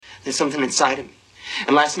There's something inside of me.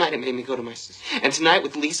 And last night it made me go to my sister. And tonight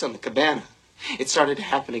with Lisa on the cabana, it started to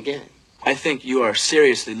happen again. I think you are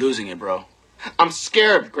seriously losing it, bro. I'm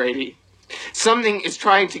scared, Grady. Something is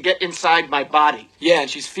trying to get inside my body. Yeah, and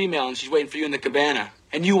she's female and she's waiting for you in the cabana.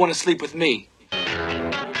 And you want to sleep with me.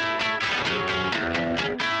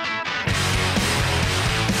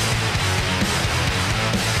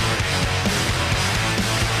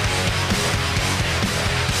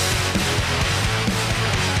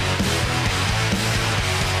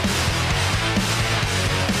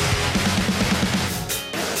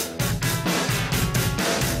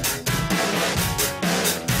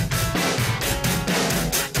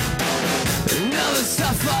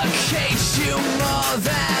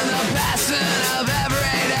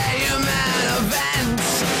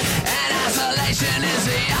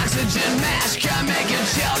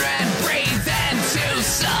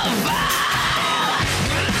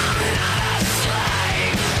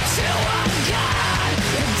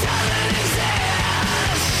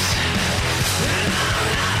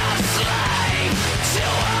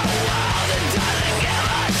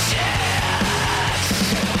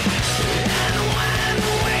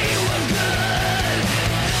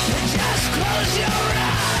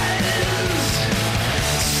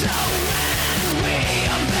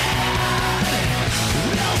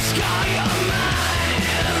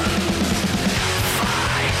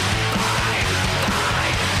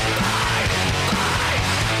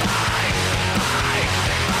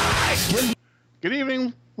 Good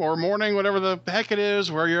evening or morning, whatever the heck it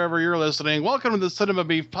is, wherever you're listening. Welcome to the Cinema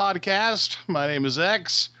Beef Podcast. My name is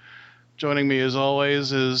X. Joining me, as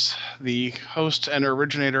always, is the host and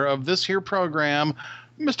originator of this here program,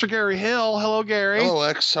 Mr. Gary Hill. Hello, Gary. Hello,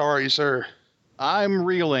 X. How are you, sir? I'm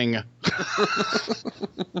reeling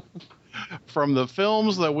from the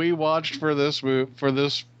films that we watched for this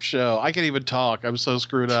show. I can't even talk. I'm so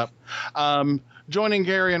screwed up. Joining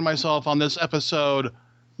Gary and myself on this episode,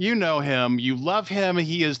 you know him. You love him.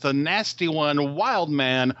 He is the nasty one, wild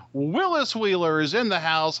man. Willis Wheeler is in the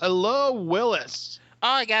house. Hello, Willis.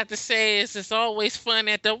 All I got to say is it's always fun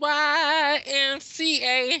at the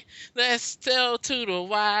YMCA. Let's tell to the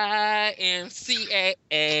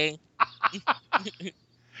YMCA.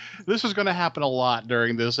 This is going to happen a lot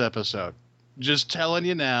during this episode. Just telling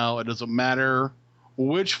you now, it doesn't matter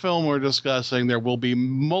which film we're discussing. There will be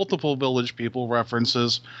multiple Village People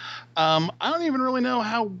references. I don't even really know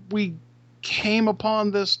how we came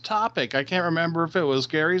upon this topic. I can't remember if it was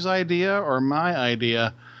Gary's idea or my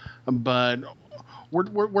idea, but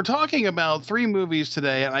we're talking about three movies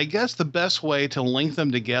today, and I guess the best way to link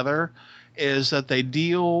them together is that they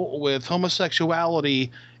deal with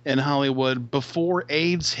homosexuality in Hollywood before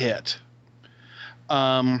AIDS hit.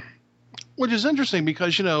 Which is interesting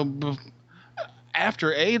because,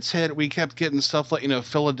 after AIDS hit, we kept getting stuff like,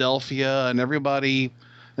 Philadelphia and everybody,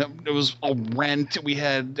 it was a Rent.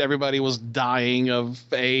 Everybody was dying of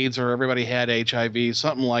AIDS or everybody had HIV,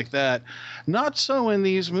 something like that. Not so in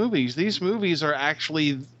these movies. These movies are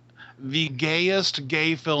actually the gayest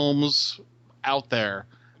gay films out there.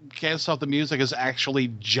 Can't Stop the Music is actually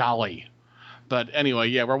jolly. But anyway,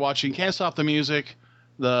 yeah, we're watching Can't Stop the Music,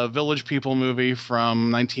 the Village People movie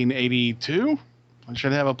from 1982. I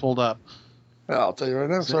should have it pulled up. I'll tell you right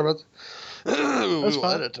now. Sorry about that. We'll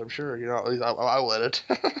fine. edit, I'm sure. I'll edit.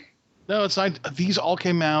 No, it's not. These all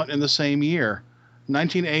came out in the same year.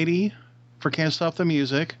 1980 for Can't Stop the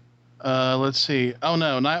Music. Let's see. Oh,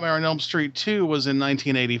 no. Nightmare on Elm Street 2 was in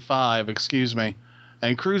 1985. Excuse me.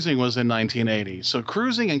 And Cruising was in 1980. So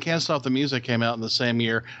Cruising and Can't Stop the Music came out in the same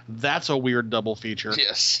year. That's a weird double feature.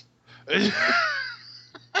 Yes.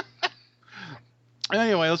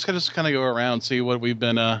 Anyway, let's just kind of go around, see what we've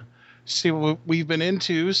been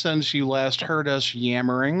into since you last heard us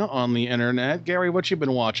yammering on the internet. Gary, what you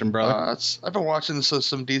been watching, brother? I've been watching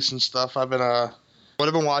some decent stuff. What I've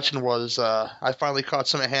been watching was I finally caught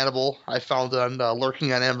some of Hannibal. I found it on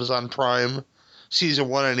lurking on Amazon Prime, season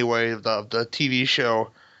 1 anyway, of the TV show.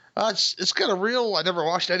 It's got a real. I never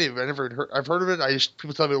watched any of it. I've heard of it.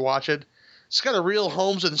 People tell me to watch it. It's got a real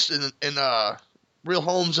Holmes and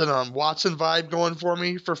Watson vibe going for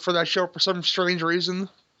me for that show for some strange reason.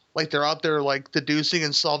 Like they're out there like deducing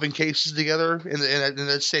and solving cases together in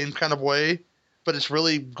that same kind of way, but it's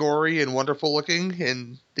really gory and wonderful looking.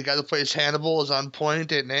 And the guy that plays Hannibal is on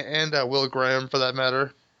point, and Will Graham for that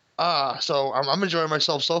matter. So I'm enjoying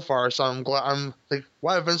myself so far. So I'm glad. I'm like,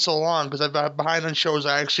 why have it been so long? Because I've been behind on shows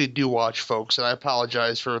I actually do watch, folks, and I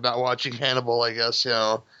apologize for not watching Hannibal. I guess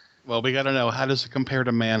Well, we got to know, how does it compare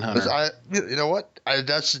to Manhunter? You know what?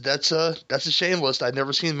 That's a shame list. I'd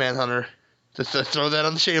never seen Manhunter. To throw that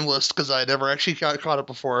on the shame list because I never actually caught it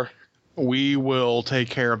before. We will take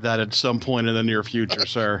care of that at some point in the near future,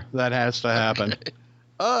 sir. That has to happen.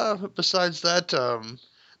 Besides that,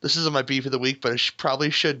 this isn't my beef of the week, but it probably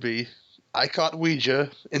should be. I caught Ouija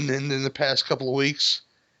in the past couple of weeks,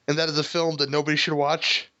 and that is a film that nobody should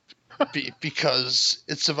watch because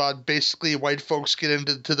it's about basically white folks get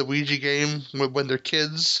into the Ouija game when they're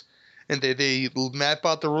kids, and they map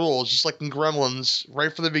out the rules, just like in Gremlins,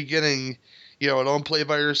 right from the beginning. Don't play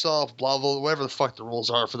by yourself, blah, blah, whatever the fuck the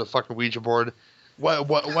rules are for the fucking Ouija board.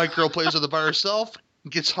 White girl plays with it by herself,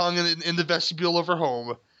 gets hung in the vestibule of her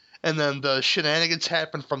home. And then the shenanigans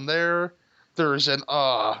happen from there. There's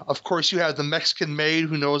of course you have the Mexican maid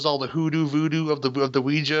who knows all the voodoo of the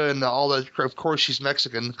Ouija and all that. Of course she's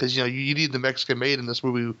Mexican because, you need the Mexican maid in this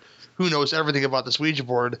movie who knows everything about this Ouija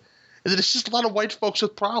board. And it's just a lot of white folks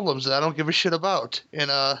with problems that I don't give a shit about.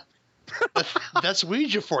 And, that's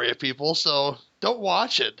Ouija for you, people. So don't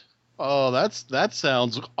watch it. Oh, that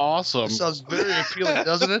sounds awesome. It sounds very appealing,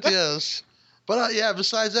 doesn't it? Yes. But yeah,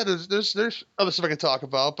 besides that, there's other stuff I can talk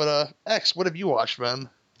about. But X, what have you watched, man?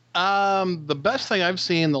 The best thing I've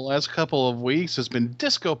seen the last couple of weeks has been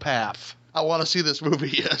Disco Path. I want to see this movie.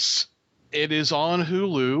 Yes. It is on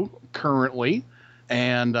Hulu currently,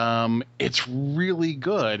 and it's really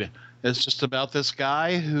good. It's just about this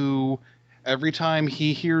guy who, every time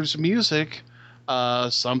he hears music,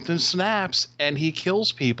 something snaps and he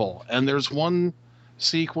kills people. And there's one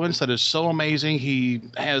sequence that is so amazing. He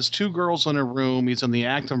has two girls in a room. He's in the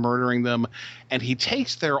act of murdering them, and he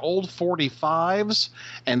takes their old 45s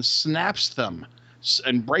and snaps them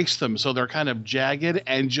and breaks them so they're kind of jagged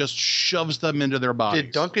and just shoves them into their bodies.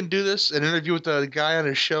 Did Duncan do this? An interview with the guy on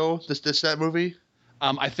his show? That movie?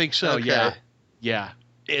 I think so. Okay. Yeah.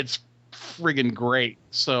 It's friggin' great.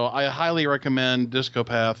 So I highly recommend Disco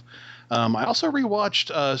Path. I also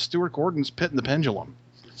rewatched Stuart Gordon's Pit and the Pendulum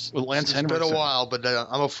with Lance Henriksen. It's been a while, but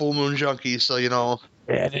I'm a Full Moon junkie, so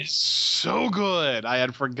It is so good. I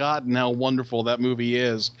had forgotten how wonderful that movie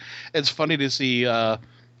is. It's funny to see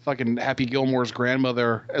fucking Happy Gilmore's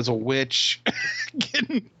grandmother as a witch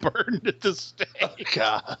getting burned at the stake.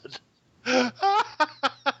 God.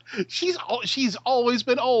 She's always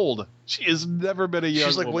been old. She has never been a young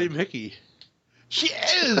She's like woman. William Hickey. She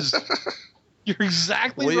is. You're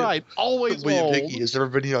exactly right. Always William old. Hickey has never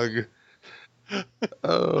been young.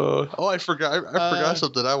 I forgot. I forgot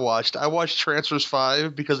something I watched. I watched Transfers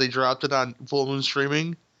 5 because they dropped it on Full Moon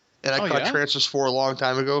streaming, and I caught Transfers 4 a long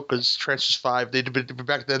time ago because Transfers 5 they did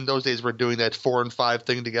back then. Those days were doing that 4 and 5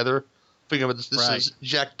 thing together. Thinking about this is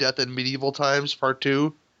Jack Death in Medieval Times Part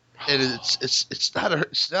 2, and it's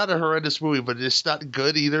not a horrendous movie, but it's not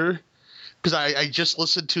good either. Because I just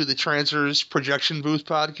listened to the Transfers Projection Booth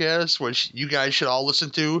podcast, which you guys should all listen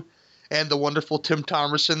to, and the wonderful Tim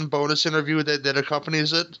Thomerson bonus interview that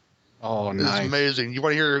accompanies it. Oh, nice. It's amazing. You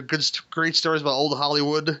want to hear great stories about old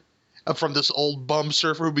Hollywood from this old bum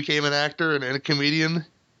surfer who became an actor and a comedian?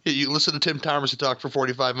 You listen to Tim Thomerson talk for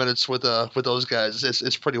 45 minutes with those guys.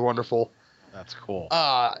 It's pretty wonderful. That's cool.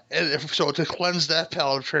 So to cleanse that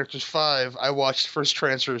palate of Transfers 5, I watched First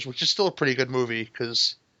Transfers, which is still a pretty good movie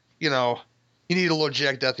because, you need a little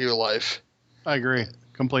Jack Death in your life. I agree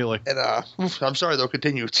completely. And I'm sorry though.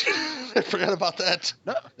 Continue. I forgot about that.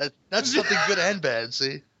 No. That's something good and bad.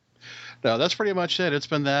 See. No, that's pretty much it. It's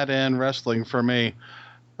been that and wrestling for me.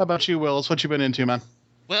 How about you, Willis? What you been into, man?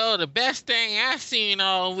 Well, the best thing I seen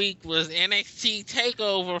all week was NXT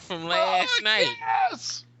TakeOver from last night.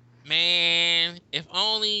 Yes. Man, if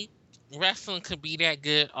only wrestling could be that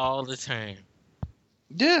good all the time.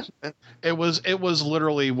 Yeah. It was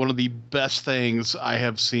literally one of the best things I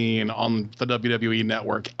have seen on the WWE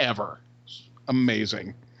network ever.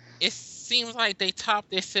 Amazing. It seems like they top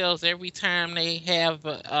themselves every time they have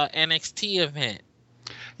a NXT event.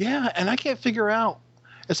 Yeah, and I can't figure out.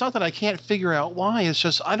 It's not that I can't figure out why. It's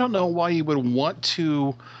just I don't know why you would want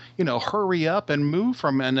to, hurry up and move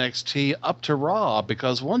from NXT up to Raw,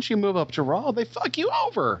 because once you move up to Raw, they fuck you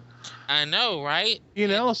over. I know, right?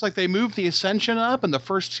 It's like they moved the Ascension up, and the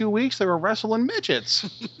first 2 weeks they were wrestling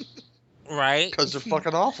midgets. Right. Because they're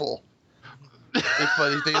fucking awful.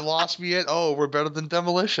 If they lost me at, we're better than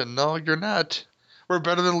Demolition. No, you're not. We're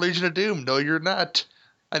better than Legion of Doom. No, you're not.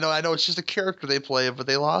 I know it's just a character they play, but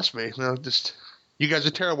they lost me. You guys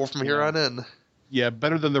are terrible from here on in. Yeah,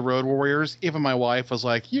 better than the Road Warriors. Even my wife was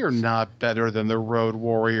like, "You're not better than the Road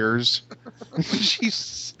Warriors."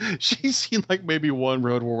 She's seen like maybe one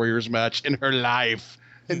Road Warriors match in her life,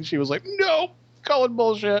 and she was like, "Nope, calling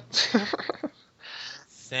bullshit."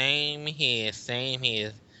 Same here.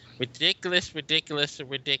 Ridiculous.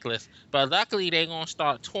 But luckily they're gonna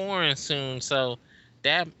start touring soon, so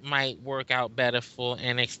that might work out better for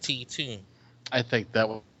NXT too. I think that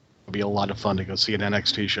It'd be a lot of fun to go see an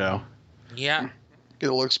NXT show. Yeah. Get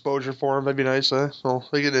a little exposure for them. That'd be nice, huh? Well,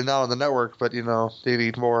 they get it now on the network, but, they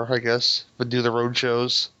need more, I guess. But do the road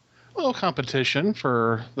shows. A little competition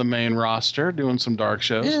for the main roster, doing some dark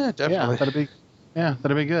shows. Yeah, definitely.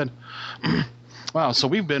 That'd be good. Wow, so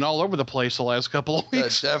we've been all over the place the last couple of That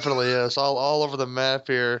weeks. definitely is. All over the map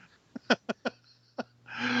here.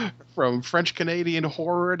 From French Canadian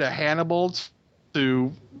horror to Hannibal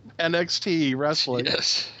to NXT wrestling.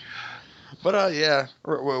 Yes. But, yeah,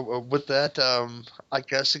 with that, I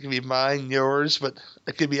guess it could be mine, yours, but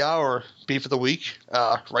it could be our beef of the week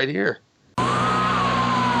right here.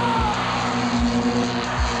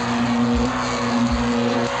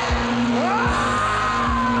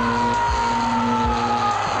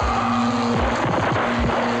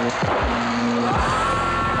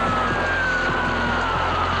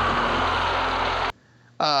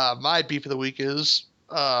 My beef of the week is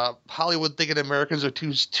Hollywood thinking Americans are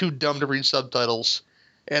too dumb to read subtitles,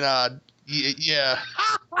 and yeah,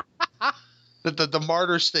 the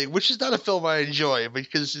Martyrs thing, which is not a film I enjoy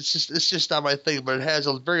because it's just not my thing, but it has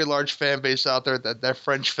a very large fan base out there. That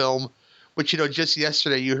French film, which just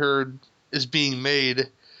yesterday you heard is being made,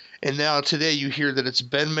 and now today you hear that it's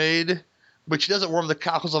been made. Which doesn't warm the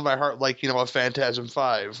cockles of my heart like, a Phantasm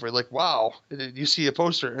 5. Where you're like, wow, you see a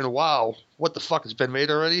poster and wow, what the fuck has been made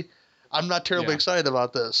already? I'm not terribly excited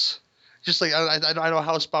about this. Just like, I know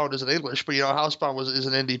Housebound is in English, but, Housebound is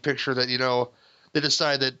an indie picture that, they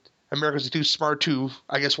decide that Americans are too smart to,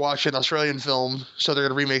 I guess, watch an Australian film, so they're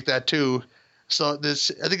going to remake that too. So I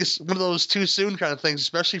think it's one of those too soon kind of things,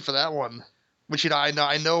 especially for that one. Which, I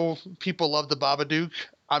know people love the Babadook.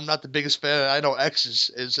 I'm not the biggest fan. I know X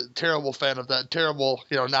is a terrible fan of that. Terrible,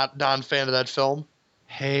 not non-fan of that film.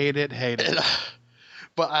 Hate it. And,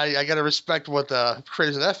 but I got to respect what the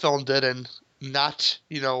creators of that film did and not,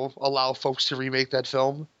 allow folks to remake that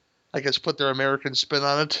film. I guess put their American spin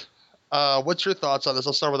on it. What's your thoughts on this?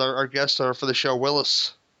 I'll start with our guest for the show,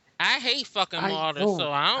 Willis. I hate fucking Martyrs, so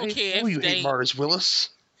I don't care if you they hate Martyrs,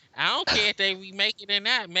 Willis. I don't care if they remake it or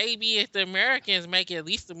not. Maybe if the Americans make it, at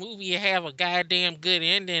least the movie have a goddamn good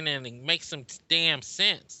ending and make some damn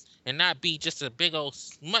sense, and not be just a big old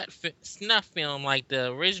snuff film like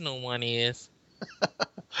the original one is.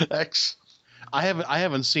 X. I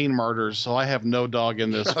haven't seen Martyrs, so I have no dog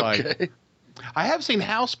in this fight. Okay. I have seen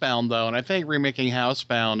Housebound though, and I think remaking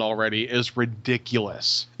Housebound already is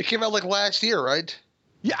ridiculous. It came out like last year, right?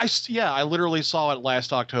 Yeah, I literally saw it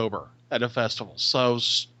last October at a festival. So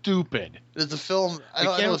stupid. It's a film. I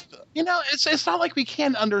know. It's not like we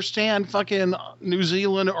can't understand fucking New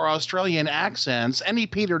Zealand or Australian accents. Any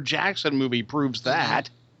Peter Jackson movie proves that.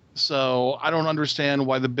 So I don't understand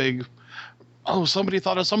why the big, somebody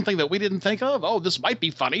thought of something that we didn't think of. Oh, this might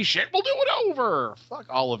be funny. Shit, we'll do it over. Fuck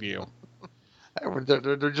all of you.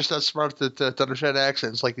 They're just not smart to understand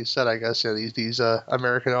accents, like you said. I guess these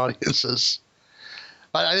American audiences.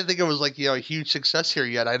 I didn't think it was like a huge success here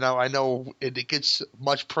yet. I know it gets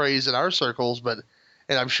much praise in our circles, and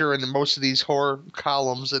I'm sure in most of these horror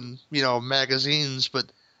columns and magazines. But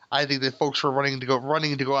I think that folks were running to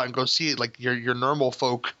go out and go see it, like your normal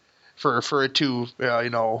folk, for it to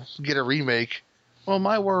get a remake. Well,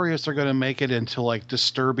 my worry is they're going to make it into like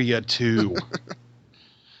Disturbia 2,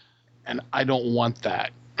 and I don't want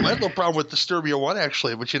that. I have no problem with Disturbia 1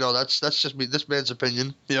 actually, but that's just me. This man's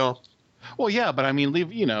opinion. Well, yeah, but I mean,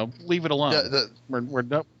 leave it alone. Yeah, we're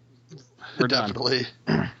done. We're definitely.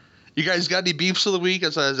 You guys got any beefs of the week?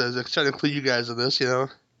 As I was trying to include you guys in this,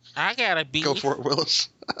 I got a beef. Go for it, Willis.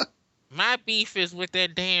 My beef is with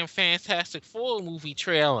that damn Fantastic Four movie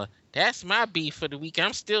trailer. That's my beef for the week.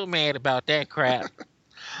 I'm still mad about that crap.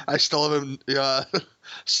 I still haven't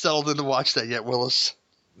settled in to watch that yet, Willis.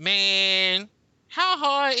 Man, how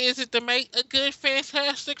hard is it to make a good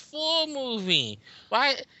Fantastic Four movie?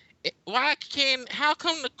 How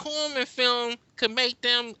come the Corman film could make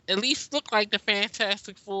them at least look like the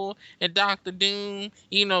Fantastic Four and Doctor Doom?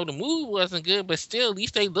 The movie wasn't good, but still, at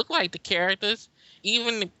least they look like the characters.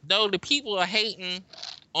 Even though the people are hating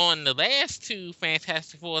on the last two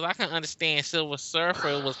Fantastic Fours, I can understand Silver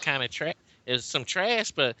Surfer was kind of it was some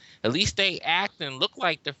trash, but at least they act and look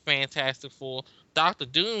like the Fantastic Four. Doctor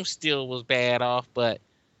Doom still was bad off, but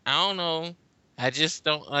I don't know. I just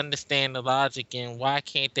don't understand the logic in why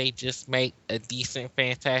can't they just make a decent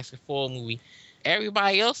Fantastic Four movie?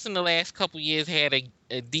 Everybody else in the last couple years had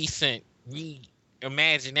a decent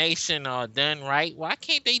reimagination or done right. Why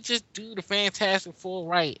can't they just do the Fantastic Four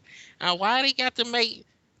right? Why they got to make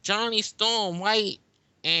Johnny Storm white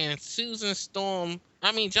and Susan Storm?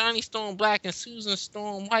 I mean, Johnny Storm black and Susan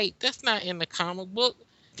Storm white. That's not in the comic book.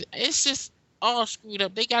 It's just all screwed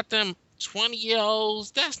up. They got them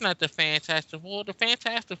 20-year-olds. That's not the Fantastic Four. The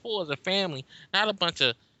Fantastic Four is a family, not a bunch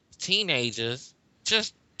of teenagers.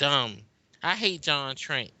 Just dumb. I hate John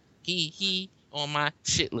Trent. He on my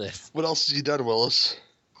shit list. What else has he done, Willis?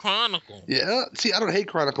 Chronicle. Yeah. See, I don't hate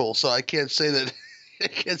Chronicle, so I can't say that. I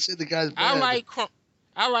can't say the guy's bad.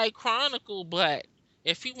 I like Chronicle, but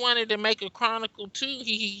if he wanted to make a Chronicle 2,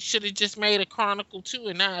 he should have just made a Chronicle 2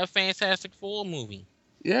 and not a Fantastic Four movie.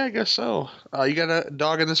 Yeah, I guess so. You got a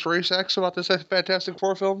dog in this race, X, about this Fantastic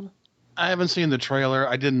Four film? I haven't seen the trailer.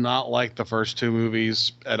 I did not like the first two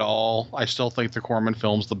movies at all. I still think the Corman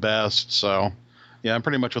film's the best. So, yeah, I'm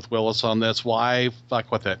pretty much with Willis on this. Why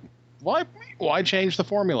fuck with it? Why change the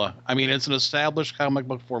formula? I mean, it's an established comic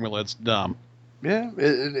book formula. It's dumb. Yeah,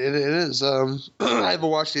 it is. I haven't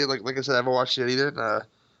watched it. Like I said, I haven't watched it either.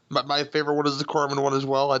 My favorite one is the Corman one as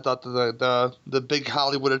well. I thought the big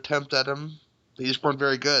Hollywood attempt at him, they just weren't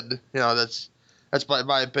very good. You know, that's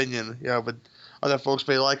my opinion. You know, but other folks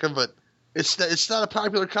may like him. But it's not a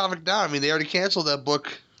popular comic now. I mean, they already canceled that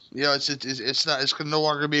book. You know, it's no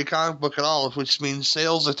longer be a comic book at all, which means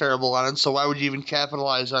sales are terrible on it. So why would you even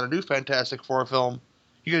capitalize on a new Fantastic Four film?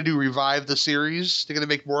 You gonna revive the series? They're gonna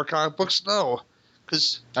make more comic books? No.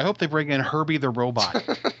 I hope they bring in Herbie the Robot.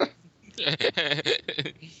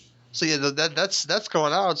 So yeah, that's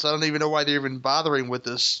going out. So I don't even know why they're even bothering with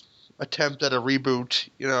this attempt at a reboot.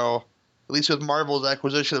 You know, at least with Marvel's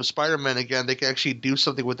acquisition of Spider-Man again, they can actually do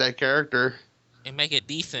something with that character and make it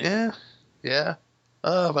decent. Yeah.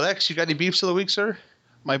 But X, you got any beefs of the week, sir?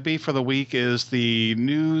 My beef for the week is the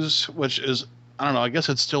news, which is, I don't know, I guess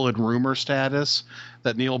it's still in rumor status,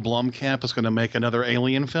 that Neil Blomkamp is going to make another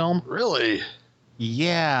Alien film. Really?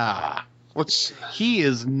 Yeah. He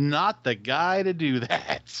is not the guy to do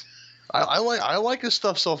that. I like his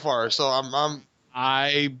stuff so far, so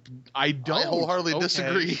I wholeheartedly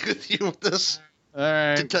disagree with you with this. All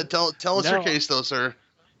right. Tell us your case though, sir.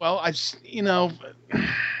 Well,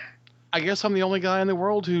 I guess I'm the only guy in the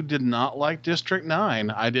world who did not like District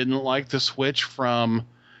 9. I didn't like the switch from,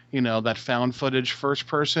 that found footage first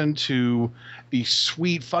person to the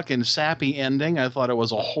sweet fucking sappy ending. I thought it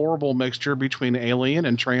was a horrible mixture between Alien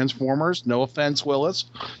and Transformers. No offense, Willis.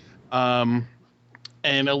 And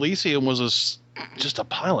Elysium was just a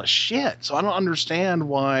pile of shit. So I don't understand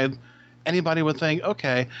why anybody would think,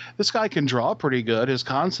 okay, this guy can draw pretty good. His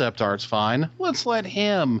concept art's fine. Let's let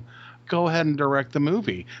him go ahead and direct the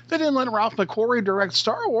movie. They didn't let Ralph McQuarrie direct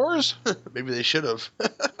Star Wars. Maybe they should have.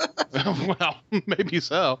 Well, maybe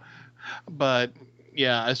so. But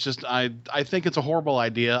yeah, it's just I think it's a horrible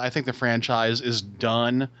idea. I think the franchise is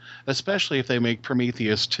done, especially if they make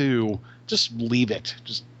Prometheus 2. Just leave it.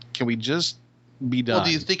 Can we just be done? Well,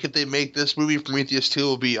 do you think if they make this movie, Prometheus 2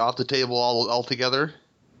 will be off the table altogether?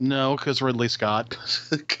 No, because Ridley Scott.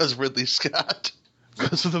 Because Ridley Scott.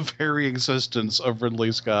 Because of the very existence of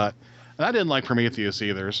Ridley Scott. And I didn't like Prometheus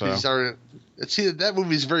either. So see, that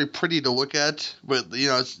movie is very pretty to look at, but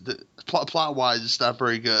it's plot wise, it's not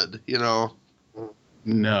very good. No,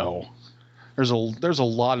 there's a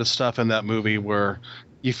lot of stuff in that movie where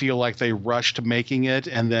you feel like they rushed making it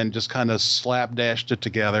and then just kind of slapdashed it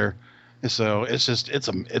together. So it's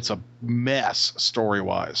a mess story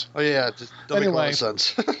wise. Oh yeah, it doesn't make a lot of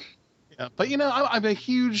sense. Yeah, but I'm a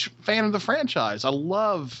huge fan of the franchise. I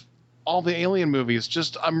love all the Alien movies.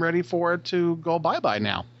 Just I'm ready for it to go bye-bye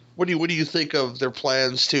now. What do you think of their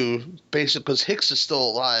plans to basically, because Hicks is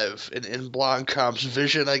still alive in Blomkamp's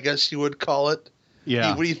vision, I guess you would call it.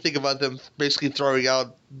 Yeah. What do you think about them basically throwing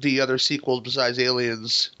out the other sequels besides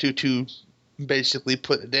Aliens to basically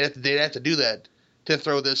they'd have to do that to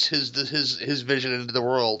throw his vision into the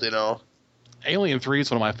world, Alien 3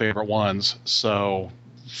 is one of my favorite ones, so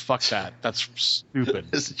fuck that. That's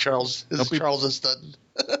stupid. Is it Charles Dutton?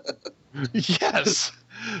 Yes.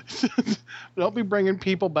 Don't be bringing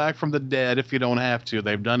people back from the dead if you don't have to.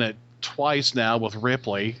 They've done it twice now with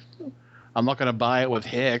Ripley. I'm not going to buy it with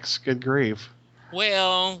Hicks. Good grief.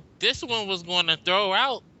 Well, this one was going to throw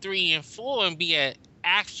out 3 and 4 and be an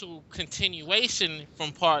actual continuation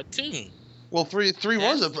from part 2. Well, 3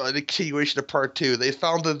 was a continuation of part 2. They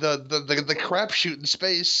found the crapshoot in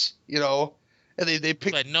space, and they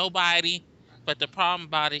picked. But the problem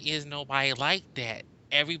about it is nobody liked that.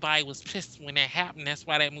 Everybody was pissed when that happened. That's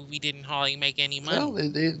why that movie didn't hardly make any money. Well,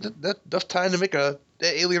 that's enough time to make a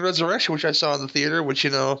Alien Resurrection, which I saw in the theater. Which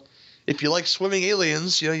if you like swimming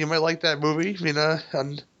aliens, you might like that movie.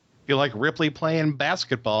 And you like Ripley playing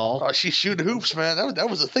basketball. Oh, she's shooting hoops, man. That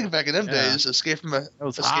was a thing back in them days. Escape from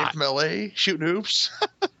L.A. Shooting hoops.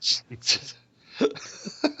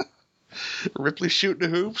 Ripley shooting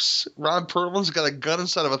hoops. Ron Perlman's got a gun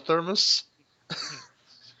inside of a thermos.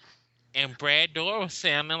 And Brad Dourif was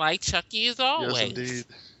sounding like Chucky as always. Yes, indeed.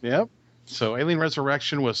 Yep. So Alien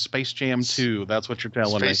Resurrection was Space Jam 2. That's what you're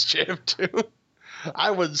telling Space Jam 2.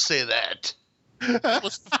 I wouldn't say that.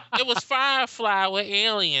 It was Firefly with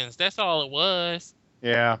aliens. That's all it was. me.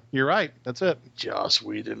 Yeah, you're right. That's it. Joss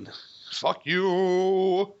Whedon. Fuck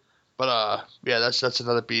you. But yeah, that's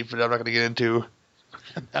another beef that I'm not gonna get into.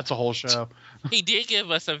 That's a whole show. He did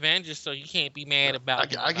give us Avengers, so you can't be mad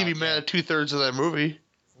about. I can be mad at 2/3 of that movie.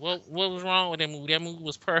 What was wrong with that movie? That movie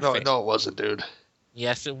was perfect. No, it wasn't, dude.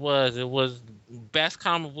 Yes, it was. It was best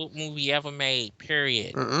comic book movie ever made.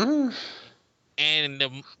 Period. Mm-mm. And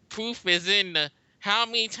the proof is in the how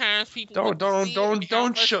many times people. Don't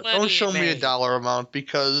show me a dollar. dollar amount,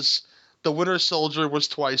 because The Winter Soldier was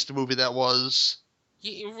twice the movie that was.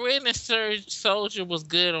 Winter Soldier was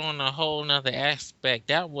good on a whole nother aspect.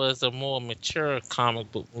 That was a more mature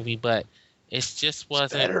comic book movie, but it just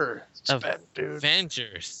wasn't Better. It's better, dude.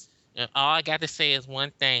 Avengers. And all I got to say is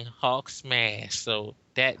one thing: Hulk smash. So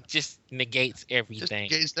that just negates everything.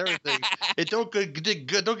 Just in case everything. It don't get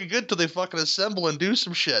good till they fucking assemble and do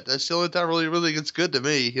some shit. That's the only time really gets good to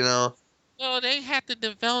me, you know. Well, they have to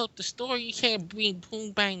develop the story. You can't bring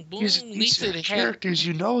boom bang boom. These are characters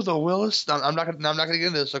you know, though, Willis. I'm not gonna get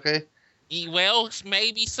into this, okay? Well,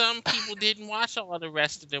 maybe some people didn't watch all the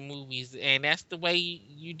rest of the movies, and that's the way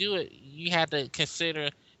you do it. You have to consider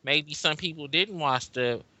maybe some people didn't watch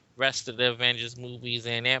the rest of the Avengers movies,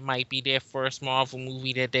 and that might be their first Marvel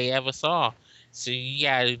movie that they ever saw. So you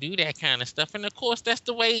got to do that kind of stuff. And, of course, that's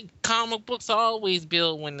the way comic books always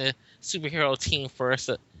build when the superhero team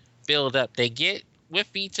first build up. They get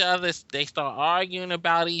with each other. They start arguing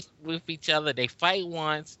with each other. They fight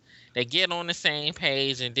once. They get on the same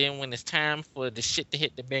page. And then when it's time for the shit to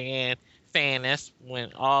hit the fan, that's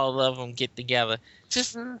when all of them get together.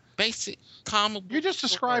 Just basic comic book. You just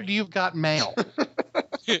described You've Got Mail.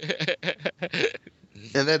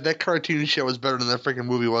 And that cartoon show was better than that freaking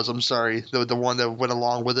movie was. I'm sorry. The one that went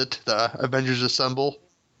along with it, the Avengers Assemble.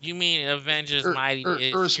 You mean Avengers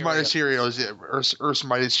Earth's Mightiest Heroes. Yeah, Earth's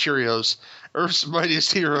Mightiest Cheerios. Earth's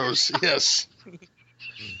Mightiest Heroes. Yes.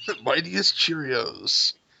 Mightiest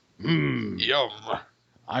Cheerios. Yum.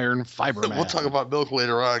 Iron Fiber Man. We'll talk about milk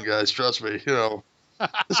later on, guys. Trust me. You know,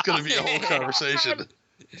 it's going to be a whole conversation.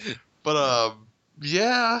 But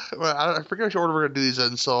yeah, well, I forget which order we're gonna do these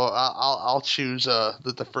in, so I'll choose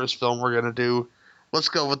the first film we're gonna do. Let's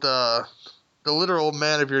go with the literal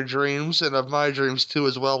man of your dreams and of my dreams too,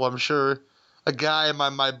 as well. I'm sure a guy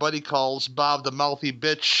my buddy calls Bob the Mouthy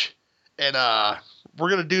Bitch, and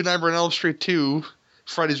we're gonna do Nightmare on Elm Street 2,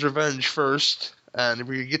 Freddy's Revenge first, and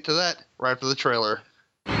we can get to that right after the trailer.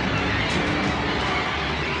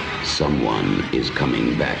 Someone is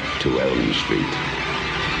coming back to Elm Street.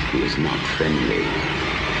 He is not friendly.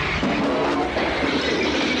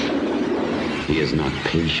 He is not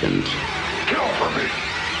patient. Kill for me.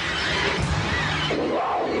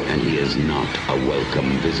 And he is not a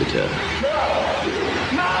welcome visitor.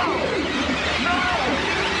 No!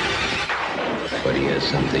 But he has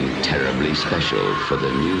something terribly special for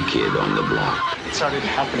the new kid on the block. It started to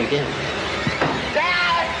happen again.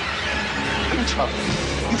 Dad! I'm in trouble.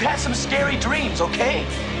 You've had some scary dreams, okay?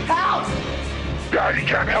 Help! Daddy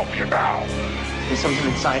can't help you now. There's something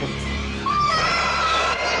inside him.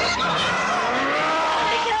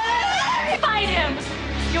 Fight him!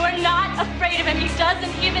 You are not afraid of him. He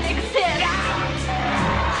doesn't even exist.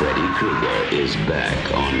 Freddy Krueger is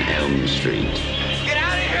back on Elm Street. Get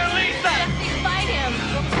out of here, Lisa! Jesse, fight him!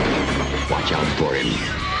 Watch out for him.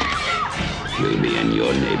 He'll be in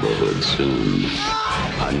your neighborhood soon.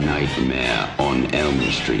 A Nightmare on Elm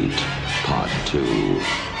Street, Part 2.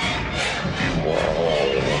 You are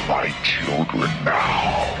all my children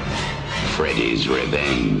now. Freddy's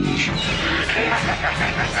Revenge.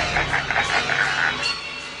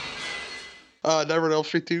 Nightmare on Elm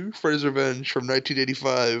Street 2, Freddy's Revenge from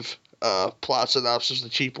 1985. Plot synopsis, the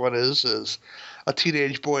cheap one is a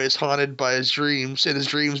teenage boy is haunted by his dreams, and his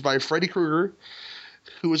dreams by Freddy Krueger,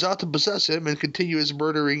 who is out to possess him and continue his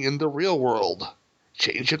murdering in the real world.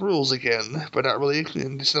 Changing rules again, but not really.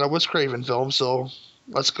 It's not a Wes Craven film, so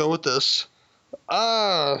let's go with this.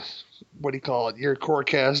 What do you call it? Your core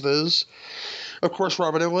cast is, of course,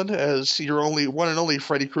 Robin Englund as your one and only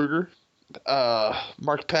Freddy Krueger.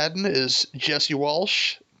 Mark Patton is Jesse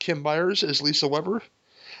Walsh. Kim Myers is Lisa Weber.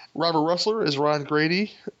 Robert Russler is Ron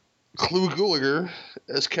Grady. Clu Gulager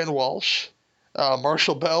as Ken Walsh.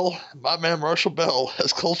 Marshall Bell, my man Marshall Bell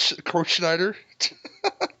as Coach Schneider.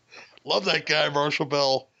 Love that guy, Marshall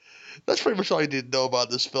Bell. That's pretty much all you need to know about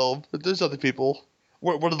this film. There's other people.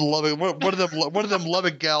 One of them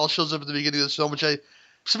loving gals shows up at the beginning of this film, which I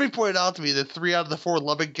somebody pointed out to me that 3 out of the 4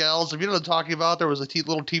 Lubbock gals, if you know what I'm talking about, there was a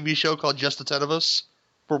little TV show called Just the 10 of Us,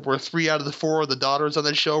 where 3 out of the 4 of the daughters on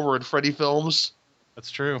that show were in Freddy films. That's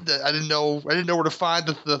true. I didn't know where to find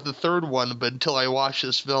the third one, but until I watched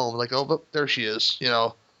this film, like, oh, look, there she is. You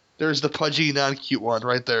know, there's the pudgy, non-cute one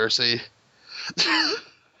right there. See,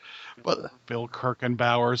 but Bill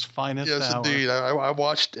Kirkenbauer's finest yes, hour. indeed. I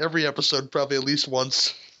watched every episode probably at least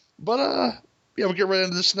once. But yeah, we'll get right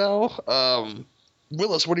into this now.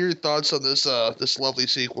 Willis, what are your thoughts on this lovely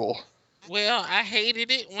sequel? Well, I hated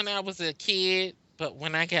it when I was a kid, but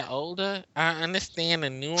when I got older, I understand the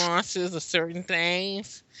nuances of certain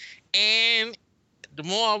things. And the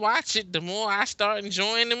more I watch it, the more I start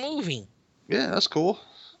enjoying the movie. Yeah, that's cool.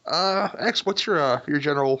 X, what's your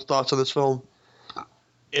general thoughts on this film?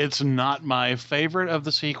 It's not my favorite of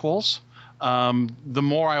the sequels. The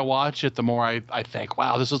more I watch it, the more I think,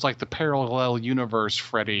 wow, this is like the parallel universe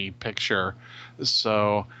Freddy picture.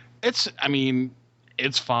 So it's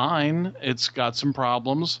fine. It's got some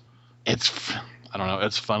problems. I don't know,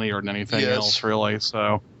 it's funnier than anything else, really.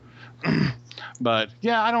 So, but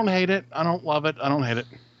yeah, I don't hate it. I don't love it. I don't hate it.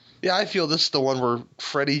 Yeah, I feel this is the one where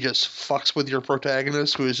Freddy just fucks with your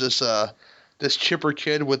protagonist, who is this chipper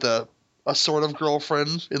kid with a sort of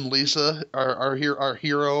girlfriend in Lisa, our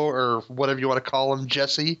hero, or whatever you want to call him,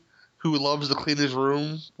 Jesse, who loves to clean his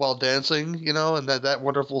room while dancing, you know, and that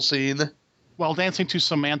wonderful scene. While dancing to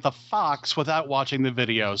Samantha Fox without watching the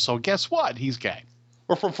video. So guess what? He's gay.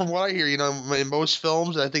 Well, from what I hear, you know, in most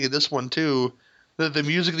films, and I think in this one too, the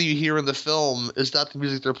music that you hear in the film is not the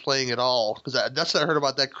music they're playing at all. Because that's what I heard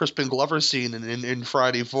about that Crispin Glover scene in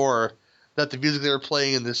Friday 4, that the music they were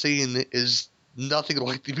playing in the scene is nothing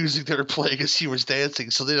like the music they were playing as he was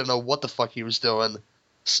dancing, so they don't know what the fuck he was doing.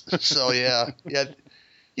 So yeah.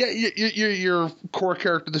 Your core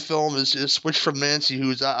character in the film is switched from Nancy,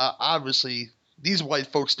 who's obviously these white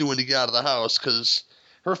folks doing to get out of the house because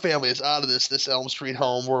her family is out of this Elm Street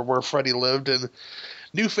home where Freddy lived, and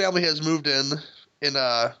new family has moved in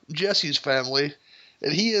Jesse's family,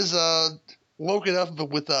 and he is woken up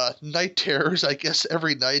with night terrors, I guess,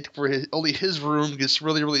 every night, where only his room gets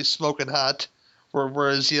really, really smoking hot,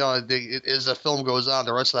 whereas, you know, as the film goes on,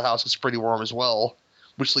 the rest of the house is pretty warm as well,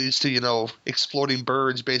 which leads to, you know, exploding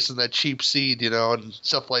birds based on that cheap seed, you know, and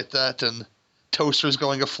stuff like that, and toasters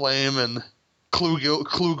going aflame, and Clu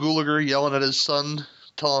Gulager yelling at his son,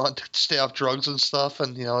 telling him to stay off drugs and stuff,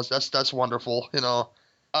 and, you know, that's wonderful, you know.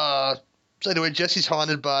 So anyway, Jesse's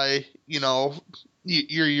haunted by, you know,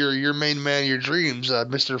 your main man of your dreams,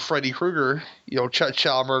 Mr. Freddy Krueger, you know,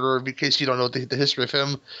 child murderer. In case you don't know the history of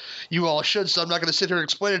him, you all should. So I'm not going to sit here and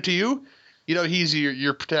explain it to you. You know, he's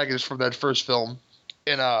your protagonist from that first film,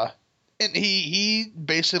 and he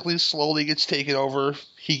basically slowly gets taken over.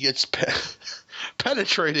 He gets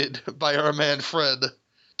penetrated by our man Fred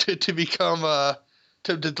to become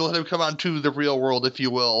to let him come onto the real world, if you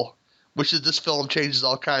will. Which is, this film changes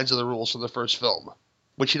all kinds of the rules from the first film.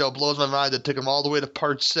 Which, you know, blows my mind. It took him all the way to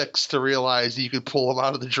part 6 to realize that you could pull him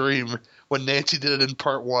out of the dream when Nancy did it in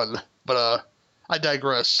part 1. But I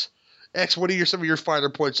digress. X, what are some of your finer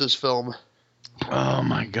points of this film? Oh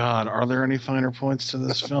my God, are there any finer points to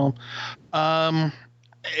this film?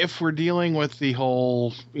 If we're dealing with the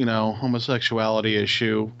whole, you know, homosexuality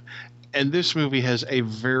issue, and this movie has a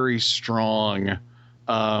very strong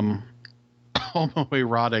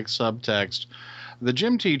homoerotic subtext. The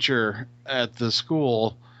gym teacher at the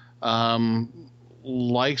school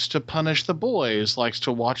likes to punish the boys, likes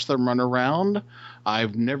to watch them run around.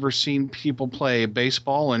 I've never seen people play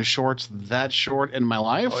baseball in shorts that short in my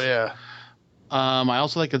life. Oh, yeah. I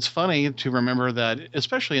also think it's funny to remember that,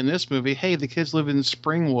 especially in this movie, hey, the kids live in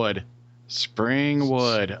Springwood.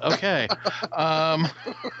 Okay.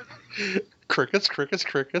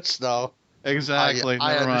 Crickets. No. Exactly.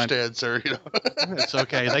 I Never mind. understand, sir. You know. It's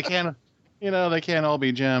okay. They can't all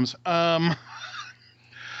be gems. But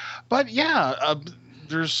yeah,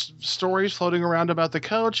 there's stories floating around about the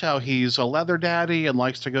coach, how he's a leather daddy and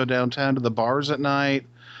likes to go downtown to the bars at night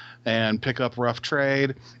and pick up rough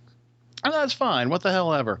trade. And that's fine. What the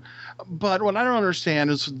hell ever. But what I don't understand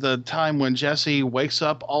is the time when Jesse wakes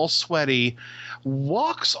up all sweaty,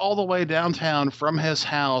 walks all the way downtown from his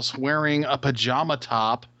house wearing a pajama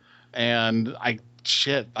top, and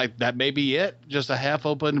that may be it. Just a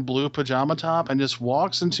half-open blue pajama top, and just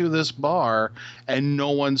walks into this bar, and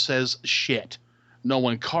no one says shit. No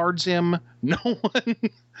one cards him. No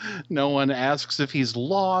one asks if he's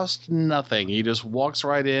lost. Nothing. He just walks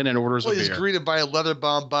right in and orders a beer. He's greeted by a leather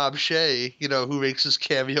bomb Bob Shea, you know, who makes his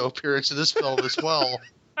cameo appearance in this film as well.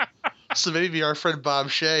 So maybe our friend Bob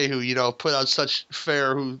Shea, who put out such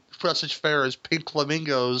fare as Pink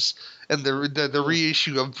Flamingos and the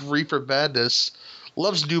reissue of Reefer Madness,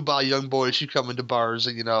 loves nubile young boys who come into bars,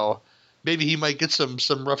 and maybe he might get some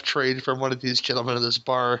rough trade from one of these gentlemen at this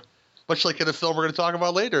bar, much like in a film we're going to talk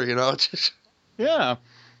about later. Yeah,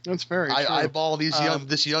 that's very true. Eyeball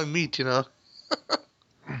this young meat.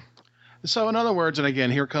 So in other words, and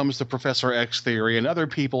again, here comes the Professor X theory, and other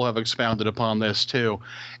people have expounded upon this too,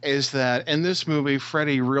 is that in this movie,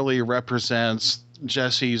 Freddy really represents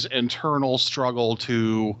Jesse's internal struggle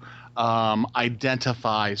to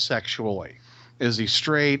identify sexually. Is he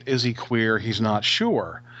straight? Is he queer? He's not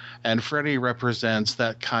sure. And Freddy represents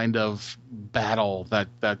that kind of battle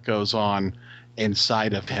that goes on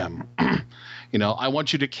inside of him. I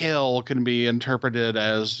want you to kill can be interpreted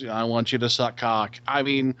as I want you to suck cock. I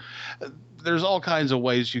mean, there's all kinds of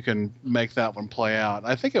ways you can make that one play out.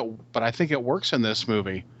 I think it works in this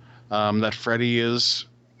movie. That Freddy is,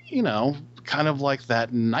 kind of like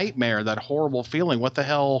that nightmare, that horrible feeling. What the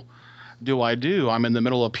hell do? I'm in the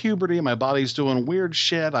middle of puberty. My body's doing weird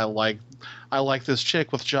shit. I like this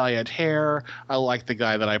chick with giant hair. I like the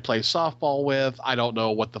guy that I play softball with. I don't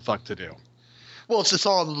know what the fuck to do. Well, it's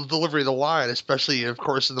all in the delivery of the line, especially, of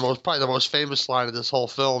course, probably the most famous line of this whole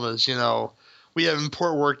film is, we have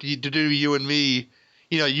important work to do, you and me.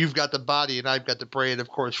 You've got the body and I've got the brain. Of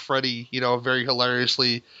course, Freddy, very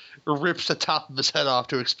hilariously rips the top of his head off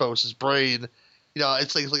to expose his brain.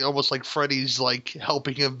 It's like almost like Freddy's like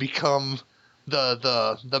helping him become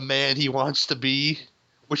the man he wants to be,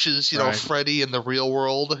 which is, Right. Freddy in the real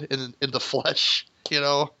world, in the flesh,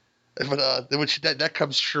 But which that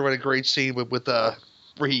comes true in a great scene with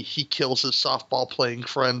where he kills his softball playing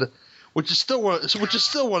friend, which is still one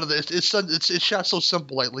of the it's shot so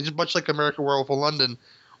simple, like much like American Werewolf in London,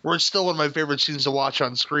 where it's still one of my favorite scenes to watch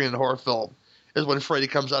on screen in a horror film is when Freddy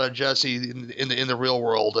comes out of Jesse in the real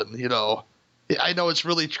world, and I know it's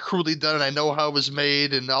really crudely done, and I know how it was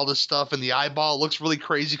made and all this stuff, and the eyeball looks really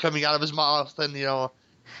crazy coming out of his mouth, and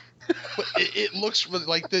but it looks really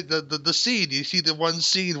like the scene. You see the one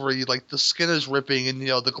scene where the skin is ripping and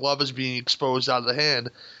the glove is being exposed out of the hand.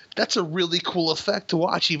 That's a really cool effect to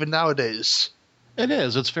watch even nowadays. It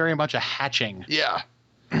is. It's very much a hatching. Yeah.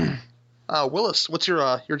 Willis, what's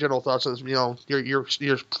your general thoughts on this? Your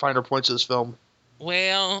finer points of this film.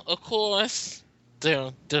 Well, of course,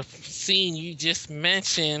 the scene you just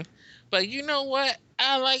mentioned, but you know what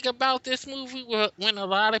I like about this movie? When a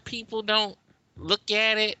lot of people don't look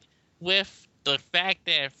at it with the fact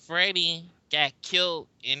that Freddy got killed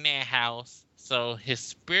in that house, so his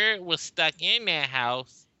spirit was stuck in that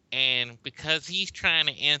house, and because he's trying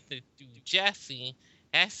to enter through Jesse,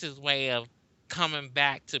 that's his way of coming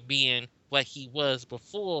back to being what he was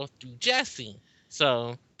before through Jesse.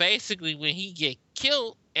 So basically, when he get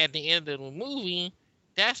killed at the end of the movie,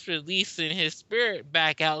 that's releasing his spirit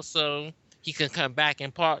back out so he can come back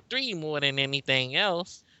in part 3 more than anything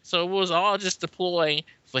else. So it was all just a ploy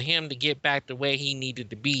for him to get back the way he needed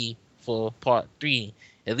to be for part 3,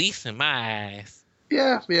 at least in my eyes.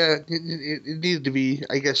 Yeah, it needed to be,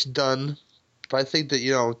 I guess, done. But I think that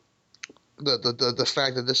the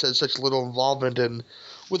fact that this has such little involvement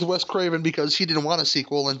with Wes Craven because he didn't want a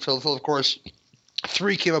sequel, and Phil, of course,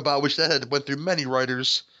 3 came about, which that had went through many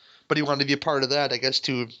writers, but he wanted to be a part of that, I guess,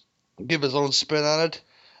 to give his own spin on it.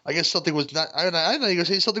 I guess something was not. I don't know. You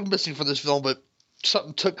say something missing for this film, but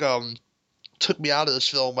something took me out of this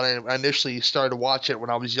film when I initially started to watch it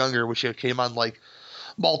when I was younger, which it came on like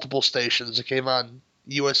multiple stations. It came on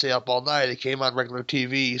USA Up All Night. It came on regular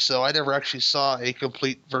TV. So I never actually saw a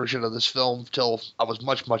complete version of this film till I was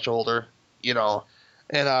much, much older,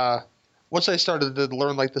 And once I started to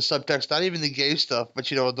learn like the subtext, not even the gay stuff, but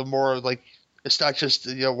the more like it's not just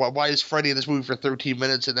why is Freddy in this movie for 13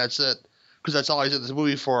 minutes and that's it, because that's all he's in this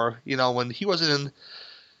movie for. When he wasn't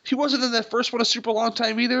in that first one a super long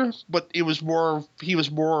time either, but he was more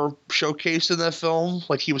showcased in that film,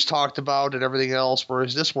 like he was talked about and everything else.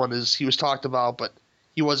 Whereas this one he was talked about, but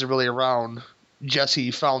he wasn't really around.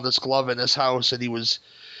 Jesse found this glove in his house and he was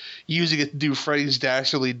using it to do Freddy's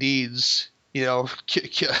dastardly deeds.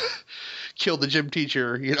 Kill the gym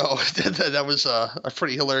teacher. That was a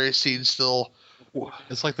pretty hilarious scene. Still,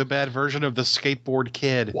 it's like the bad version of the skateboard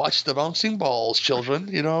kid. Watch the bouncing balls, children.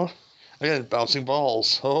 Again, bouncing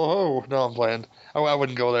balls. Oh, no, I'm playing. I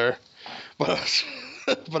wouldn't go there, but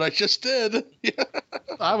but I just did.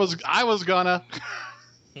 I was gonna.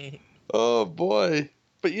 Oh boy,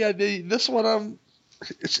 but yeah, this one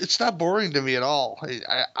it's not boring to me at all.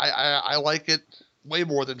 I like it way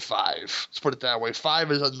more than 5. Let's put it that way.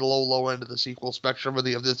 5 is on the low end of the sequel spectrum of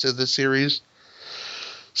this series.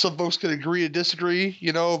 Some folks can agree and disagree,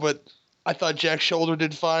 but I thought Jack Shoulder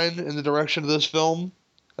did fine in the direction of this film.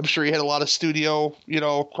 I'm sure he had a lot of studio,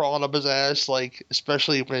 crawling up his ass, like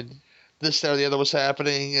especially when this, that, or the other was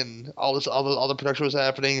happening, and all this other production was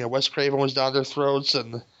happening, and Wes Craven was down their throats,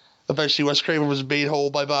 and eventually Wes Craven was made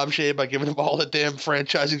whole by Bob Shaye by giving him all the damn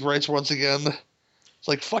franchising rights once again. It's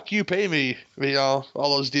like, fuck you, pay me, all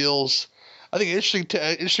those deals. I think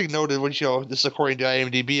interesting noted, which this is according to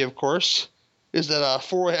IMDb, of course, is that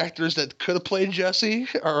 4 actors that could have played Jesse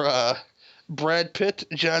are Brad Pitt,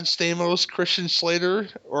 John Stamos, Christian Slater,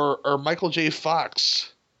 or Michael J.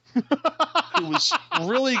 Fox, who was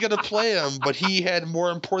really going to play him, but he had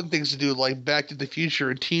more important things to do, like Back to the Future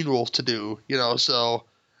and Teen Wolf to do, so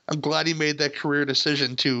I'm glad he made that career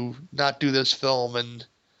decision to not do this film,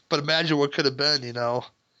 but imagine what could have been,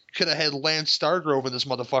 Could have had Lance Stargrove in this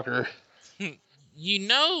motherfucker. You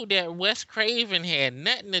know that Wes Craven had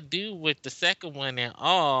nothing to do with the second one at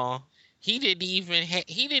all. He didn't even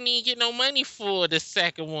get no money for the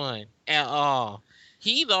second one at all.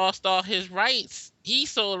 He lost all his rights. He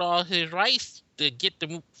sold all his rights to get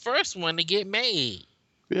the first one to get made.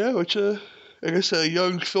 Yeah, which I guess a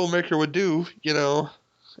young filmmaker would do,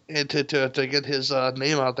 and to get his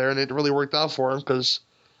name out there, and it really worked out for him because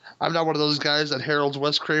I'm not one of those guys that heralds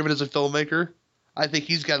Wes Craven as a filmmaker. I think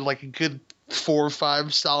he's got like a good 4 or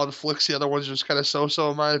 5 solid flicks. The other ones are just kind of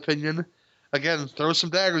so-so in my opinion. Again, throw some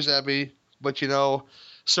daggers at me, but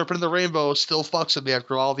Serpent in the Rainbow still fucks with me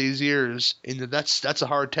after all these years, and that's a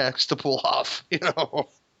hard task to pull off,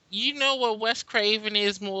 You know what Wes Craven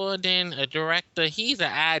is more than a director? He's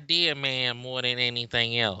an idea man more than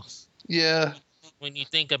anything else. Yeah. When you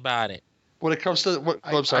think about it. When it comes to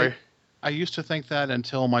I'm sorry. I used to think that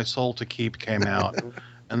until My Soul to Keep came out,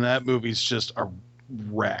 and that movie's just a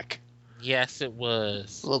wreck. Yes, it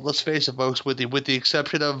was. Well, let's face it, folks. With the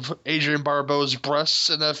exception of Adrienne Barbeau's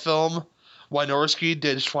breasts in that film, Wynorski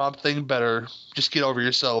did Swamp Thing better. Just get over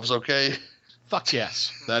yourselves, okay? Fuck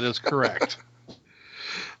yes, that is correct.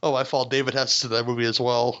 Oh, I fault David Hess in that movie as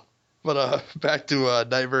well. But back to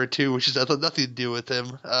Nightmare 2, which has nothing to do with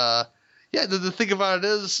him. Yeah, the thing about it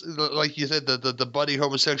is, like you said, the budding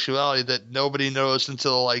homosexuality that nobody noticed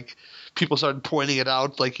until like people started pointing it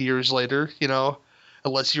out like years later.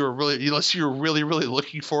 Unless you were really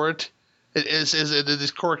looking for it. It is these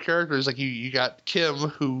core characters, like you got Kim,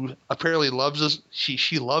 who apparently loves this.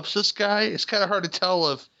 She loves this guy. It's kind of hard to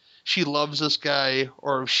tell if she loves this guy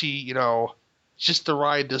or if she just the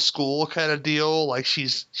ride to school kind of deal. Like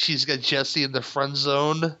she's got Jesse in the friend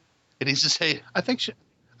zone, and he's just I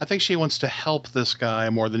think she wants to help this guy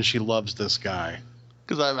more than she loves this guy.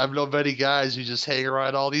 Because I've known many guys who just hang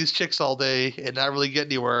around all these chicks all day and not really get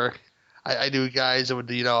anywhere. I knew guys that would,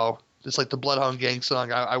 just like the Bloodhound Gang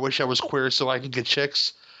song, I wish I was queer so I could get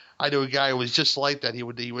chicks. I knew a guy who was just like that. He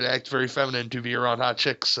would act very feminine to be around hot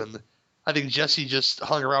chicks. And I think Jesse just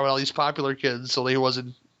hung around with all these popular kids, so he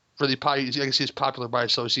wasn't really popular. I guess he's popular by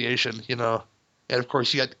association, And of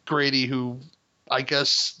course, you got Grady, who I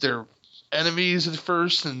guess they're enemies at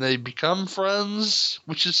first and they become friends,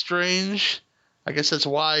 which is strange. I guess that's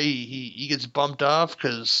why he gets bumped off,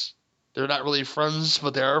 because they're not really friends,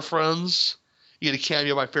 but they are friends. You get a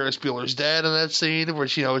cameo by Ferris Bueller's dad in that scene,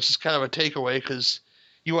 which, it's just kind of a takeaway because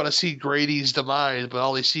you want to see Grady's demise, but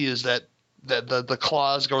all they see is that the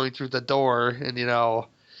claws going through the door, and, you got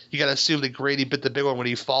to assume that Grady bit the big one when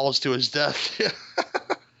he falls to his death.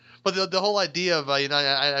 But the whole idea of,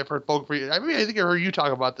 I've heard folk, I think I heard you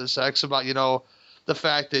talk about this, X, about, the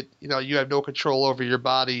fact that, you have no control over your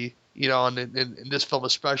body, and in this film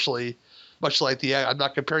especially, much like I'm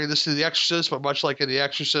not comparing this to The Exorcist, but much like in The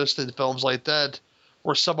Exorcist and films like that,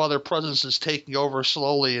 where some other presence is taking over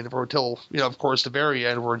slowly and until, of course, the very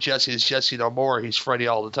end where Jesse is Jesse no more, he's Freddy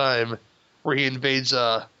all the time, where he invades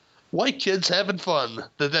white kids having fun.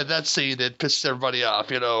 That scene that pisses everybody off,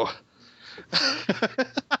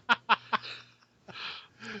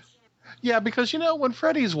 Yeah, because, when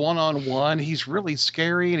Freddy's one-on-one, he's really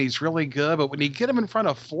scary and he's really good, but when you get him in front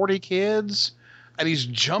of 40 kids and he's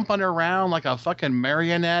jumping around like a fucking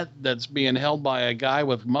marionette that's being held by a guy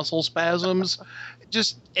with muscle spasms,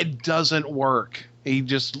 it doesn't work. You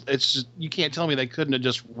can't tell me they couldn't have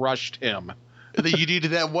just rushed him. And then you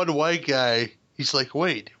needed that one white guy. He's like,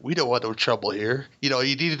 wait, we don't want no trouble here. You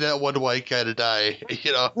needed that one white guy to die.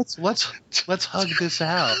 Let's hug this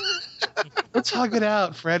out. Let's hug it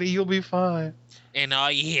out, Freddy. You'll be fine. And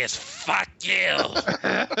all you hear is "fuck you."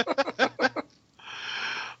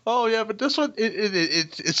 Oh yeah, but this one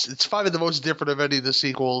it's probably the most different of any of the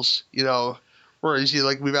sequels. Whereas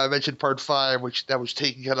I mentioned Part 5, which that was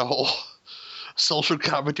taking kind of whole social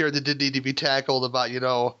commentary that didn't need to be tackled about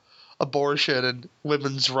abortion and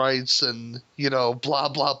women's rights and, blah, blah,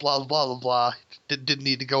 blah, blah, blah, blah. Didn't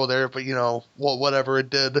need to go there, but, whatever it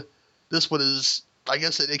did. This one is, I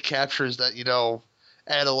guess it captures that,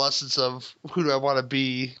 adolescence of who do I want to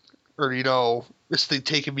be, or, this thing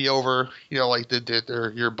taking me over, like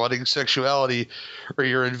your budding sexuality or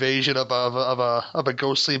your invasion of a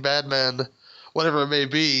ghostly madman, whatever it may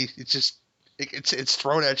be. It's just, it's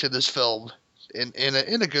thrown at you in this film in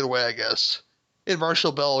a good way, I guess. And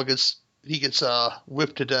Marshall Bell gets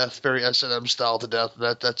whipped to death, very S&M style to death.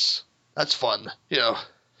 That's fun,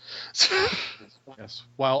 Yes.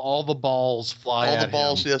 While all the balls fly at him. All the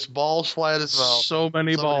balls, yes, balls fly at his mouth. So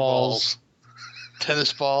many balls.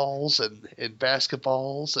 Tennis balls and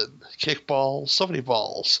basketballs and kickballs. So many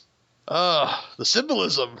balls. The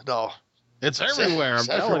symbolism. No. It's everywhere, It's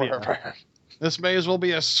I'm telling you. everywhere. This may as well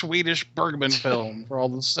be a Swedish Bergman film for all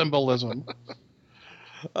the symbolism.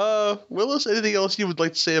 Willis, anything else you would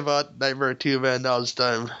like to say about Nightmare 2, man? Now it's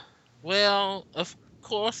time. Well, of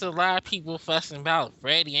course, a lot of people fussing about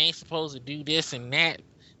Freddy ain't supposed to do this and that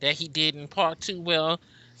he did in part 2. Well,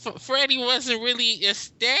 Freddy wasn't really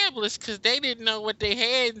established because they didn't know what they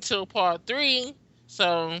had until part 3.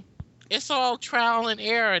 So it's all trial and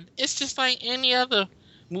error. It's just like any other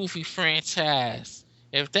movie franchise.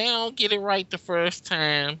 If they don't get it right the first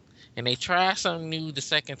time and they try something new the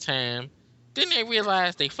second time, then they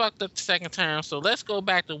realize they fucked up the second time. So let's go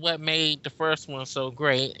back to what made the first one so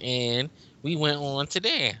great, and we went on to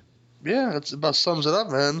there. Yeah, that's about sums it up,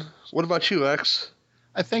 man. What about you, X?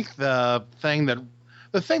 I think the thing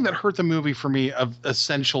that hurt the movie for me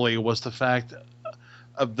essentially was the fact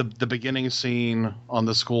of the beginning scene on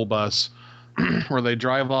the school bus where they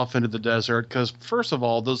drive off into the desert. Because first of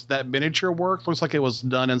all, that miniature work looks like it was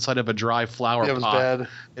done inside of a dry flower pot. It was bad.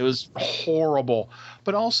 It was horrible.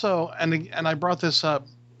 But also, and I brought this up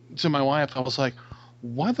to my wife. I was like,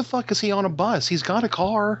 why the fuck is he on a bus? He's got a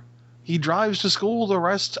car. He drives to school the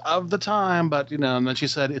rest of the time, but, and then she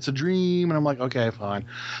said, it's a dream, and I'm like, okay, fine.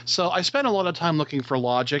 So I spent a lot of time looking for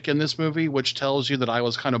logic in this movie, which tells you that I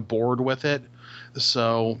was kind of bored with it.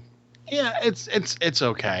 So, yeah, it's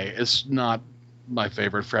okay. It's not my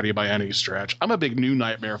favorite Freddy by any stretch. I'm a big New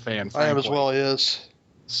Nightmare fan, frankly. I am as well, yes.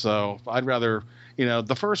 So I'd rather,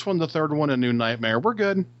 the first one, the third one, and New Nightmare. We're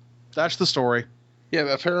good. That's the story.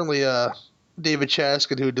 Yeah, apparently, David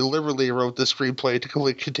Chaskin, who deliberately wrote the screenplay to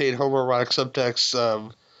contain homoerotic subtext,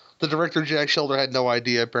 the director Jack Shelter had no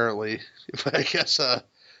idea, apparently. I guess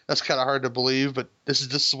that's kind of hard to believe, but this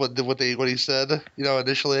is what he said,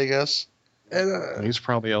 initially, I guess. And he's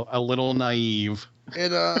probably a little naive.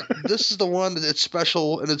 And this is the one that's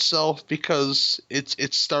special in itself because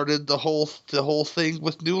it started the whole thing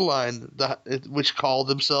with New Line, which called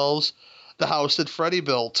themselves The House That Freddy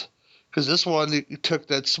Built. Because this one took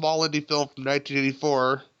that small indie film from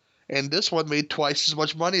 1984, and this one made twice as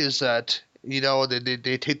much money as that. They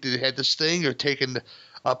had this thing of taking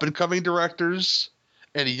up-and-coming directors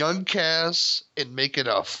and a young cast and making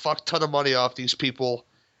a fuck ton of money off these people.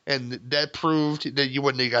 And that proved that you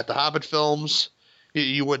wouldn't have got the Hobbit films.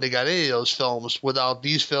 You wouldn't have got any of those films without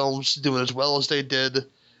these films doing as well as they did.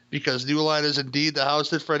 Because New Line is indeed the house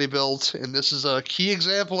that Freddy built, and this is a key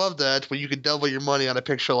example of that, where you can double your money on a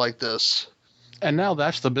picture like this. And now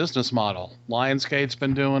that's the business model. Lionsgate's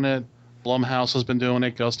been doing it. Blumhouse has been doing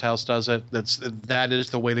it. Ghost House does it. That is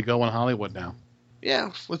the way to go in Hollywood now.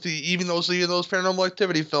 Yeah, with even those Paranormal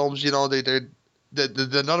Activity films, none of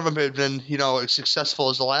them have been as successful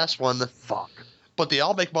as the last one. Fuck. But they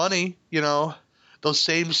all make money. Those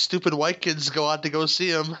same stupid white kids go out to go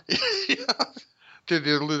see them.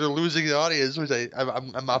 They're losing the audience.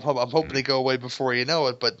 I'm hoping they go away before you know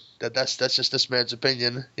it, but that's just this man's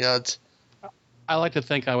opinion. I like to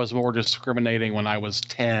think I was more discriminating when I was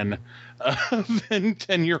 10 than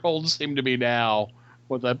 10-year-olds seem to be now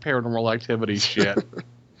with that Paranormal Activity shit.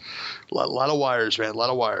 a lot of wires, man. A lot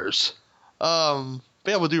of wires. But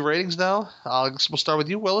yeah, we'll do ratings now. We'll start with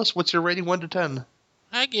you, Willis. What's your rating, 1 to 10?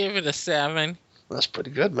 I give it a 7. That's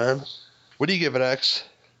pretty good, man. What do you give it, X?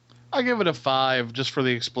 I give it a 5 just for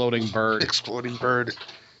the exploding bird. Exploding bird.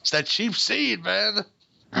 It's that cheap seed, man.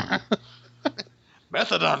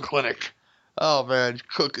 Methadone clinic. Oh, man.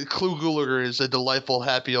 Clu Gulager is a delightful,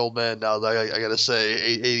 happy old man now, I gotta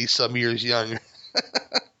say. 80-some years young.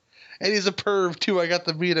 And he's a perv, too. I got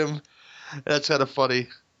to meet him. That's kind of funny.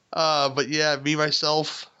 But yeah, me,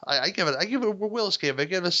 myself, I give it what Willis gave it. I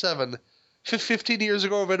give it a 7. 15 years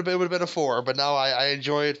ago, it would have been a 4, but now I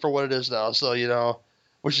enjoy it for what it is now. So,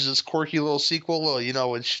 which is this quirky little sequel,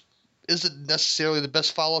 which isn't necessarily the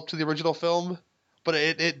best follow-up to the original film, but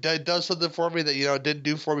it does something for me that, it didn't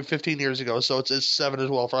do for me 15 years ago, so it's 7 as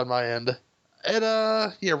well on my end. And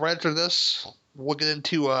yeah, right after this, we'll get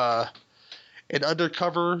into an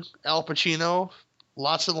undercover Al Pacino,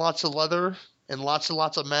 lots and lots of leather, and lots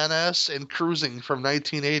of man-ass, and Cruising from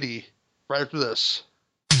 1980. Right after this.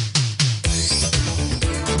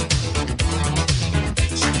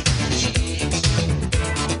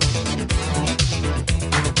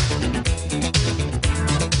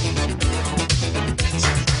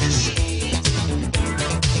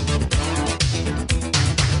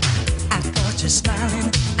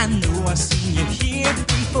 Smiling, I know I've seen you here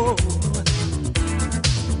before.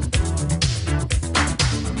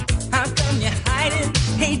 How come you're hiding?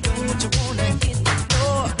 Hey, don't you wanna hit the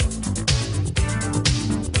floor?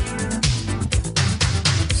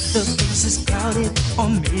 The place is crowded, or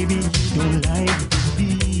maybe you don't like to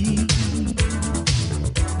be.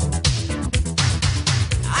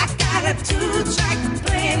 I got a 2-track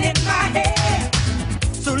playing in my head,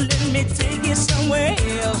 so let me take you somewhere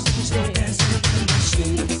else instead.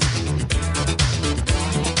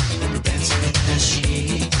 Dancing in the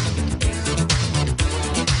sheets.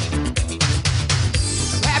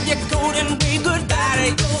 Grab your coat and wave goodbye to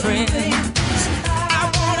your friends. I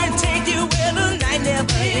wanna take you where the night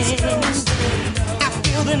never ends. I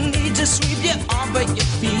feel the need to sweep you off of your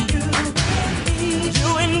feet. You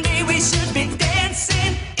and me, we should be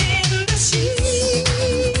dancing in the sheets.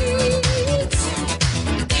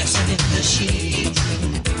 Dancing in the sheets.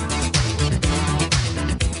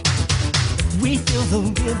 We feel the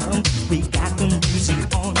rhythm, we got the music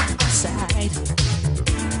on our side.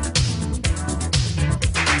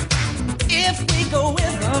 If we go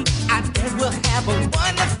with them, I bet we'll have a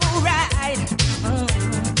wonderful ride.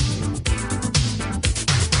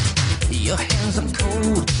 Your hands are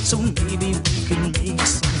cold, so maybe we can make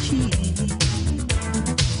some heat.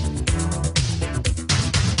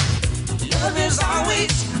 Love is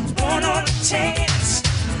always one on a chance,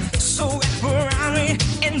 so wrap around me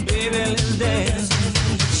and baby, let's dance.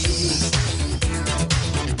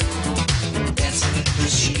 Dancing in the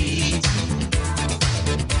sheets.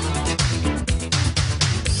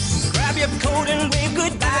 Grab your coat and wave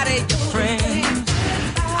goodbye to your friends.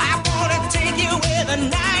 I wanna take you where the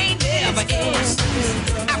night never ends.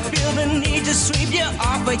 I feel the need to sweep you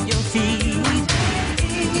off of your feet.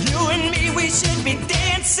 You and me, we should be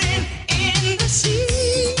dancing in the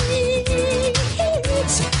sheets.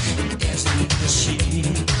 Dancing in the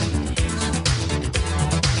sheets.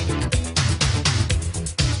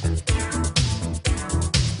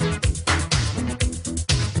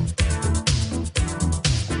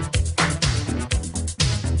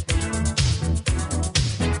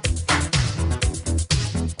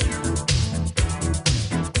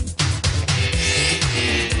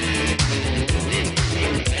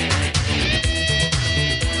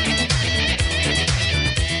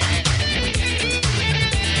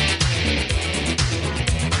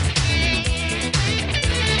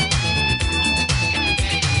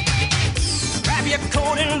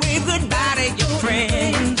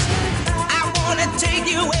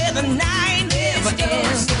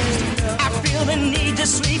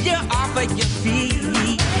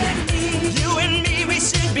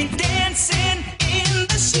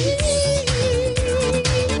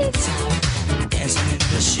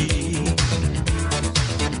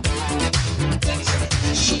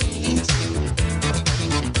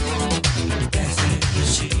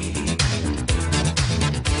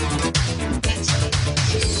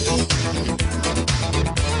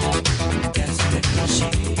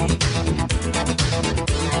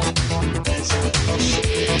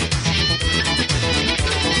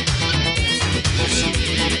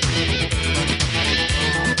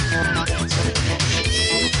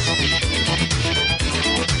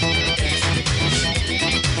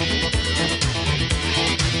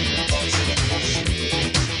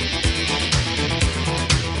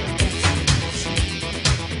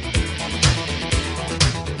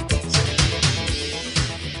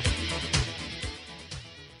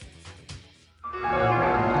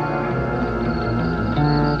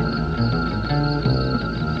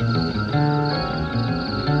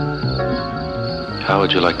 How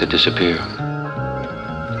would you like to disappear?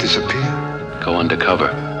 Disappear? Go undercover.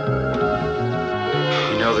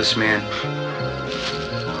 You know this man?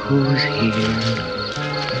 Who's here?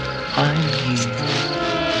 I'm here.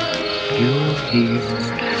 You're here.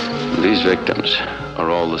 These victims are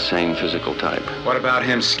all the same physical type. What about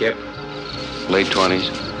him, Skip? Late 20s,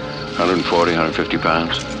 140, 150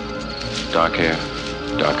 pounds. Dark hair,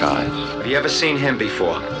 dark eyes. Have you ever seen him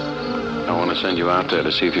before? I want to send you out there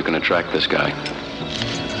to see if you can attract this guy.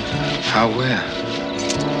 How, where?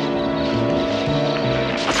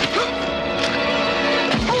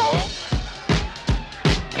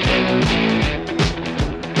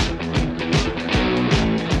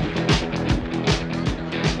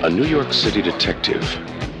 A New York City detective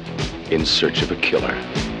in search of a killer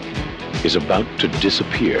is about to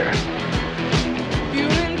disappear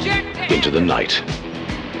into the night.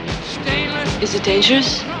 Is it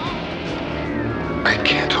dangerous? I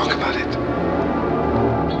can't talk about it.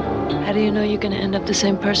 How do you know you're going to end up the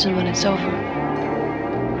same person when it's over?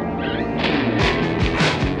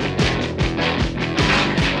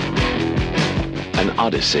 An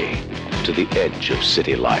odyssey to the edge of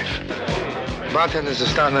city life. Bartenders are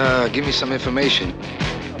starting to give me some information.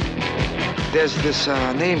 There's this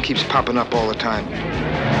name keeps popping up all the time.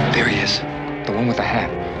 There he is. The one with the hat.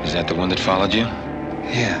 Is that the one that followed you?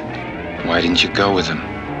 Yeah. Why didn't you go with him?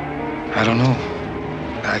 I don't know.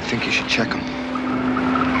 I think you should check him.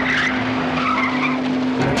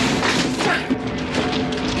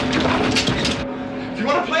 If you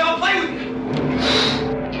want to play, I'll play with you.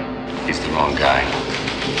 He's the wrong guy.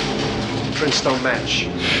 Prints don't match.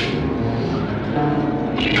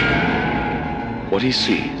 What he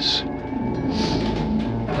sees.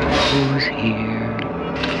 Who's here?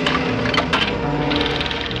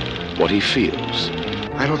 What he feels.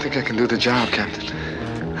 I don't think I can do the job, Captain.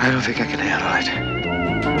 I don't think I can handle it.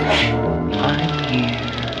 I'm here.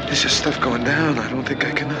 There's just stuff going down. I don't think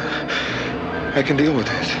I can deal with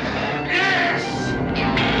it.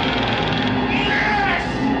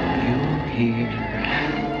 You here?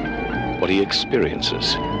 What he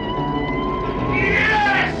experiences.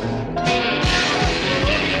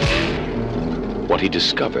 What he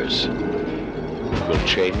discovers will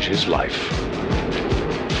change his life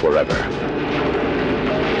forever.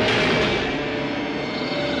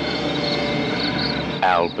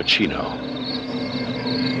 Al Pacino.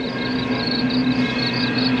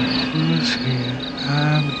 Who's here?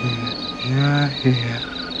 I'm here. You're here.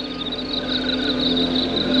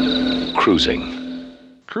 Cruising.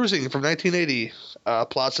 Cruising from 1980.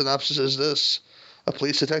 Plot synopsis is this. A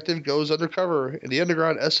police detective goes undercover in the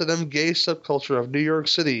underground S&M gay subculture of New York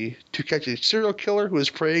City to catch a serial killer who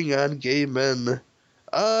is preying on gay men.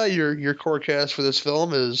 Your core cast for this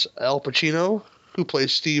film is Al Pacino, who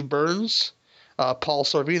plays Steve Burns, Paul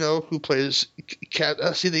Sorvino, who plays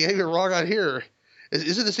see, they get it wrong on here.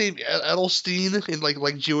 Is it the same Edelstein in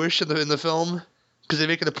like Jewish in the film? Because they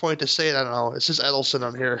make it a point to say it. I don't know. It says Edelson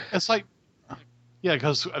on here. It's like, yeah,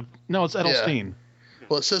 because no, it's Edelstein. Yeah.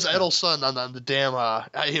 Well, it says Edelson on the damn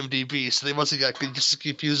IMDb, so they must have got just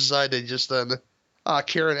confused as I did just then.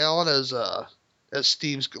 Karen Allen as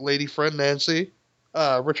Steve's lady friend Nancy.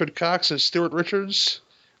 Richard Cox as Stuart Richards.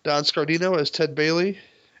 Don Scardino as Ted Bailey.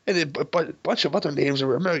 And a bunch of other names.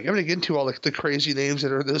 I'm going to get into all the crazy names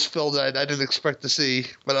that are in this film that I didn't expect to see.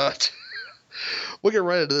 But we'll get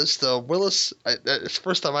right into this, though. Willis, it's the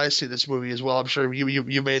first time I see this movie as well. I'm sure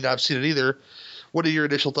you may not have seen it either. What are your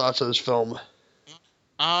initial thoughts on this film?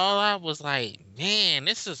 All I was like, man,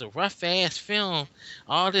 this is a rough ass film.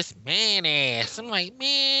 All this man ass. I'm like,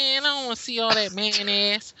 man, I don't want to see all that man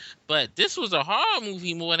ass. But this was a horror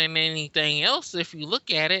movie more than anything else. If you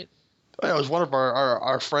look at it, it was one of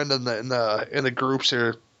our friend in the groups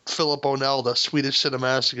here, Philip O'Neill, the Swedish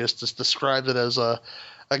cinemasochist, just described it as a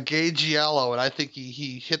gay giallo, and I think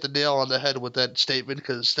he hit the nail on the head with that statement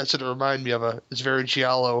because that's what it reminded me of. It's very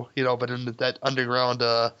giallo, but in that underground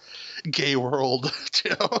gay world,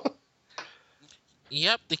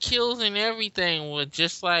 Yep, the kills and everything were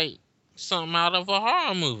just like something out of a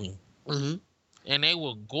horror movie. Mm-hmm. And they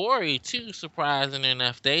were gory too, surprising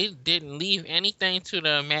enough. They didn't leave anything to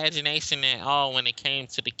the imagination at all when it came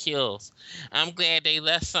to the kills. I'm glad they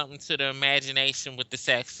left something to the imagination with the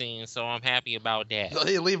sex scene, so I'm happy about that. No,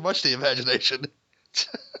 they didn't leave much to the imagination.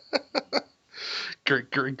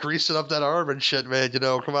 Greasing up that arm and shit, man.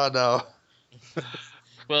 Come on now.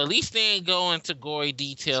 Well, at least they ain't go into gory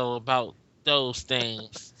detail about those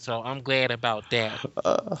things, so I'm glad about that.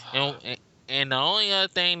 And the only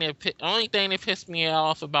thing that pissed me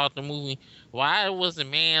off about the movie, why was a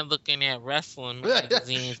man looking at wrestling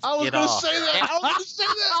magazines? I was going to say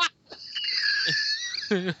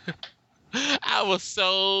that. I was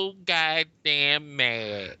so goddamn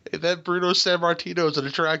mad. And that Bruno Sammartino is an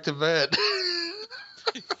attractive man.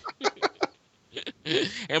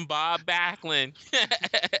 And Bob Backlund.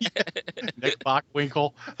 Nick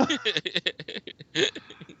Bockwinkel.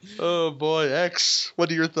 Oh boy, X. What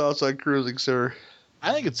are your thoughts on Cruising, sir?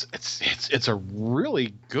 I think it's a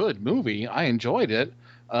really good movie. I enjoyed it.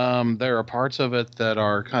 There are parts of it that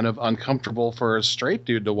are kind of uncomfortable for a straight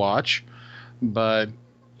dude to watch, but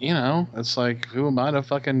it's like, who am I to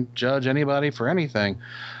fucking judge anybody for anything?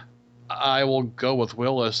 I will go with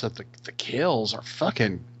Willis that the kills are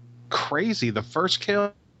fucking crazy. The first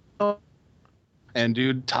kill, and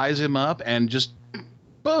dude ties him up and just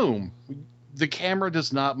boom, the camera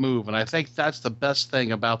does not move, and I think that's the best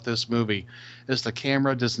thing about this movie is the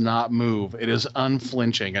camera does not move. It is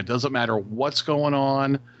unflinching. It doesn't matter what's going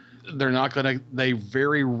on. They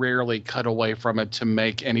very rarely cut away from it to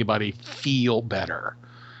make anybody feel better.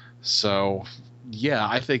 So yeah,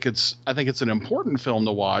 I think it's an important film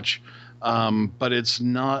to watch, but it's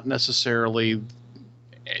not necessarily,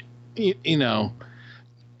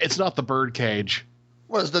 it's not The Birdcage.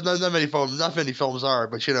 Well, not many films are,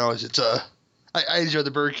 but I enjoy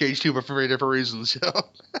The Birdcage too, but for very different reasons,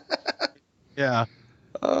 Yeah.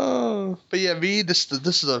 Oh, but yeah, this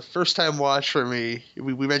is a first time watch for me.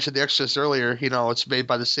 We mentioned The Exorcist earlier. It's made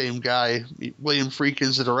by the same guy. William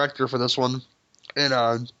Friedkin's the director for this one, and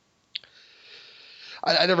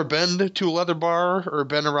I never been to a leather bar or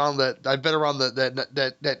been around that. I've been around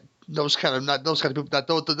those kind of not those kind of people, not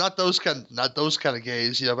those kind of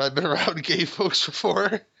gays. But I've been around gay folks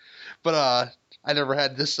before, but I never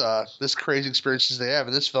had this crazy experiences they have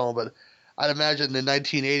in this film. But I'd imagine in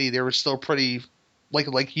 1980 they were still pretty,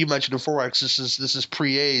 like you mentioned before, X. This is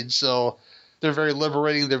pre-AIDS, so they're very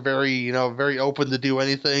liberating. They're very very open to do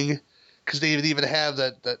anything, because they even have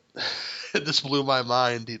that. This blew my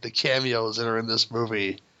mind. The cameos that are in this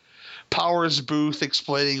movie. Powers Booth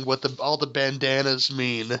explaining what all the bandanas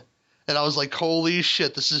mean. And I was like, holy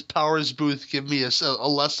shit, this is Powers Booth giving me a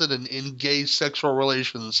lesson in gay sexual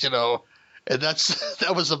relations, And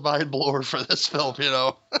that was a mind blower for this film,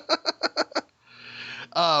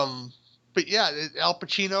 But yeah, Al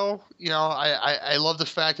Pacino, I love the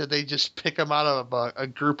fact that they just pick him out of a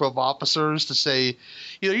group of officers to say,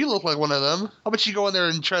 you look like one of them. How about you go in there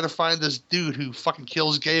and try to find this dude who fucking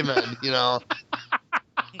kills gay men,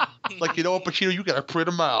 Like, Pacino, you got a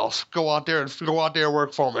pretty mouth. Go out there and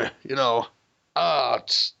work for me,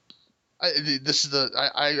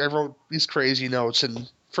 I wrote these crazy notes, and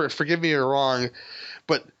forgive me if you're wrong,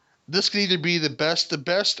 but this could either be the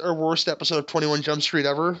best or worst episode of 21 Jump Street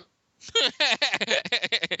ever.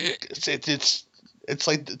 It's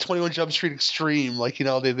like the 21 Jump Street Extreme. Like,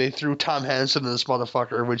 they threw Tom Hansen in this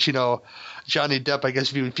motherfucker, which, Johnny Depp, I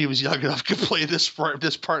guess if he was young enough, could play this part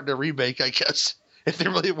in a remake, I guess, if they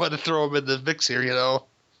really want to throw him in the mix here,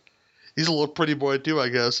 He's a little pretty boy too, I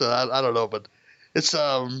guess. I don't know, but it's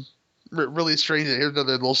really strange. Here's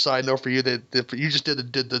another little side note for you that you just did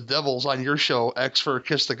the Devils on your show, X for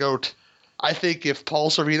Kiss the Goat. I think if Paul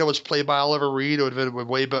Sorvino was played by Oliver Reed, it would have been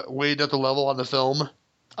way another level on the film.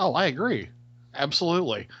 Oh, I agree.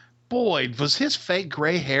 Absolutely. Boy, was his fake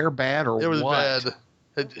gray hair bad or what? It was bad.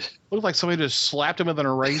 Looked like somebody just slapped him with an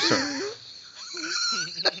eraser.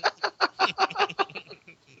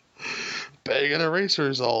 Banging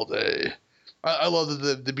erasers all day. I love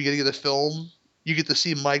the beginning of the film. You get to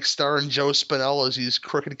see Mike Starr and Joe Spinell as these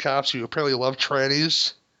crooked cops who apparently love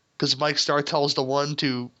trannies. Because Mike Starr tells the one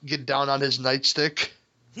to get down on his nightstick.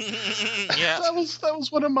 Yeah. That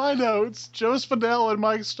was one of my notes. Joe Spinell and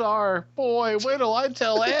Mike Starr. Boy, wait till I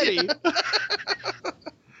tell Eddie.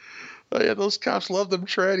 Oh yeah, those cops love them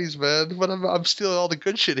trannies, man. But I'm stealing all the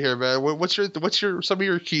good shit here, man. What's some of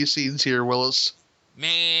your key scenes here, Willis?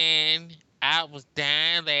 Man, I was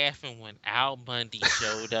dying laughing when Al Bundy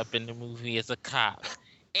showed up in the movie as a cop.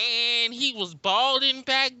 And he was balding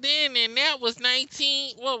back then, and that was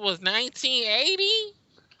 1980?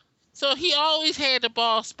 So he always had the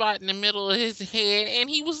bald spot in the middle of his head, and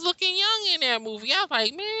he was looking young in that movie. I was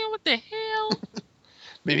like, man, what the hell?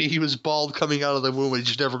 Maybe he was bald coming out of the womb and he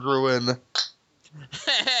just never grew in.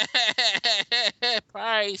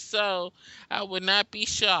 Probably so. I would not be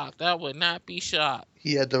shocked.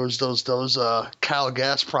 He had those Kyle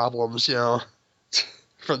Gass problems,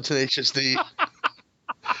 from Tenacious D.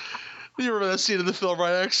 You remember that scene in the film,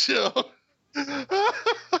 right, X?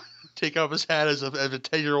 Take off his hat as a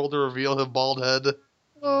 10-year-old to reveal his bald head.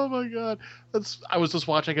 Oh my god. I was just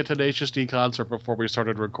watching a Tenacious D concert before we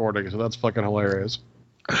started recording, so that's fucking hilarious.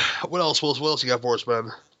 What else you got for us,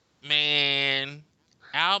 man? Man,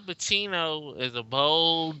 Al Pacino is a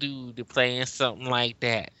bold dude to play in something like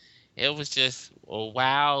that. It was just a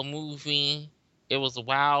wild movie. It was a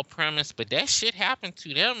wild premise, but that shit happened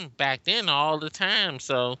to them back then all the time,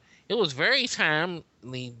 so it was very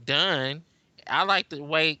timely done. I like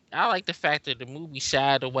the fact that the movie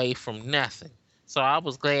shied away from nothing. So I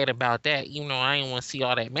was glad about that, even though I didn't want to see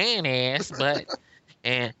all that man ass,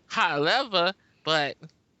 but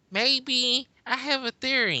maybe I have a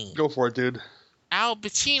theory. Go for it, dude. Al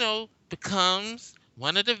Pacino becomes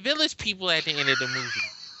one of the village people at the end of the movie.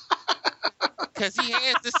 Because he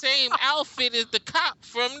has the same outfit as the cop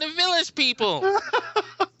from the Village People.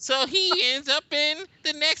 So he ends up in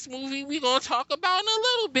the next movie we're going to talk about in a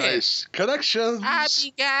little bit. Nice. Connections. I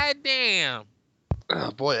be goddamn.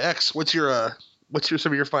 Oh, boy, X, what's your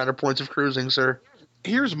some of your finer points of cruising, sir?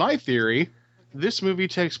 Here's my theory. This movie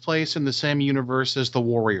takes place in the same universe as The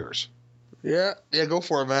Warriors. Yeah, go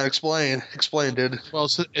for it, man. Explain, dude. Well,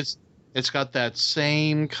 it's got that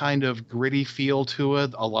same kind of gritty feel to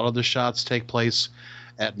it. A lot of the shots take place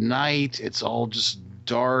at night. It's all just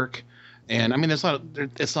dark. And I mean, it's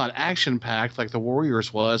not action packed like The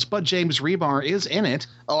Warriors was, but James Remar is in it.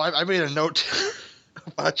 Oh, I made a note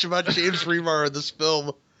about James Remar in this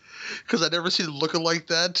film because I never seen him looking like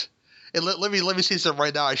that. And let me say something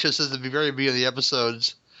right now. I should have said this at the very beginning of the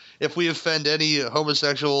episodes. If we offend any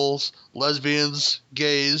homosexuals, lesbians,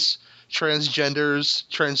 gays, transgenders,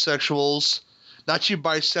 transsexuals, not you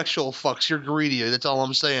bisexual fucks, you're greedy. That's all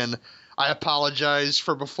I'm saying. I apologize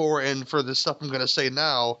for before and for the stuff I'm going to say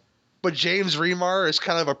now. But James Remar is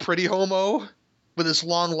kind of a pretty homo with his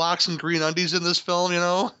long locks and green undies in this film, you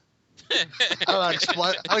know? I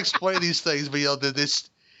don't explain these things, but, you know,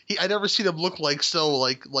 I never seen him look like so,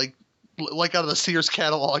 like out of the Sears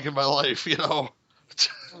catalog in my life, you know?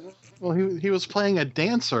 Well, he was playing a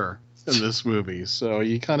dancer in this movie, so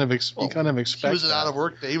you kind of expect he was out of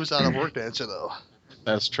work dancer, though.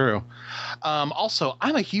 That's true. Also,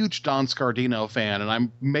 I'm a huge Don Scardino fan, and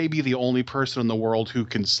I'm maybe the only person in the world who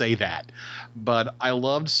can say that. But I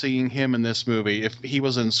loved seeing him in this movie. If he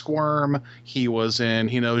was in Squirm, he was in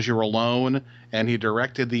He Knows You're Alone, and he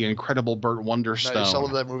directed the incredible Burt Wonderstone. Nice, I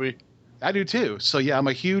love that movie. I do too. So yeah, I'm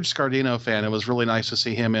a huge Scardino fan. It was really nice to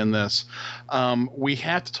see him in this. We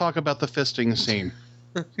have to talk about the fisting scene.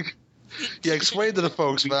 Yeah, explain to the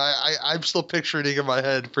folks, but I'm still picturing it in my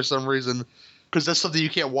head for some reason. Because that's something you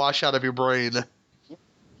can't wash out of your brain.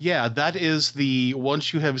 Yeah, that is the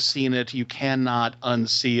once you have seen it, you cannot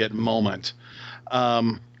unsee it moment.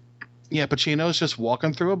 Yeah, Pacino's just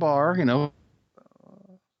walking through a bar, you know.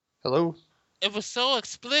 Hello? It was so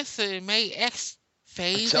explicit, it made X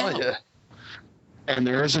phase I'm telling out. you. And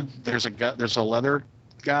there's a leather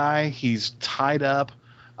guy. He's tied up.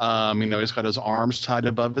 You know, he's got his arms tied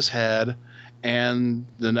above his head. And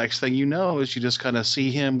the next thing you know is you just kind of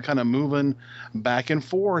see him kind of moving back and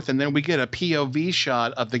forth. And then we get a POV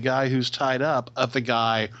shot of the guy who's tied up, of the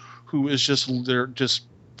guy who is they're just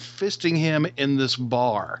fisting him in this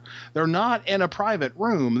bar. They're not in a private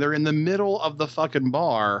room. They're in the middle of the fucking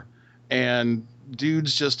bar. And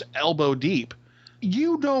dude's just elbow deep.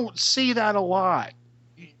 You don't see that a lot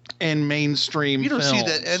in mainstream films. You don't see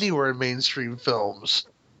that anywhere in mainstream films.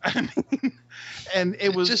 I mean, and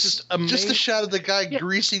it was just amazing. Just the shot of the guy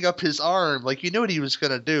greasing up his arm, like you knew what he was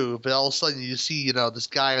gonna do, but all of a sudden you see, you know, this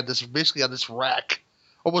guy on basically on this rack,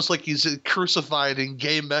 almost like he's crucified in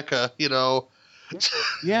gay Mecca, you know.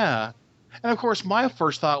 Yeah, and of course my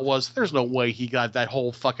first thought was, "There's no way he got that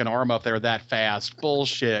whole fucking arm up there that fast."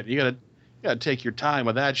 Bullshit. You gotta take your time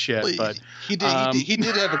with that shit. Well, but he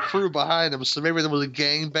did have a crew behind him, so maybe there was a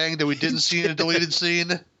gangbang that we didn't see in a deleted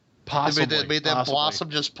scene. Possibly. Made that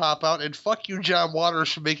blossom just pop out. And fuck you, John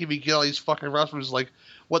Waters, for making me get all these fucking references like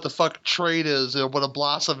what the fuck trade is and what a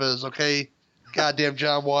blossom is, okay? Goddamn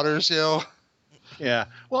John Waters, you know? Yeah.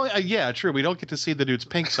 Well, yeah, true. We don't get to see the dude's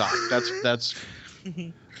pink sock. That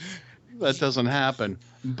doesn't happen.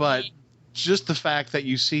 But just the fact that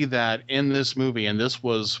you see that in this movie, and this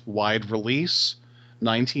was wide release,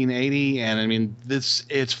 1980, and I mean,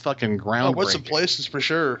 it's fucking groundbreaking. Oh, what's the places for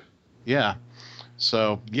sure? Yeah.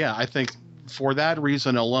 So, yeah, I think for that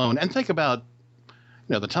reason alone, and think about,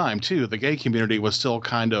 you know, the time, too. The gay community was still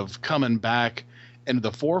kind of coming back into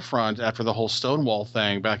the forefront after the whole Stonewall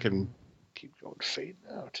thing back in... Keep going, fading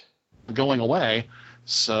out. Going away.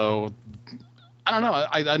 So, I don't know.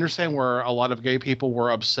 I understand where a lot of gay people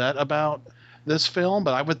were upset about this film,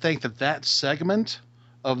 but I would think that segment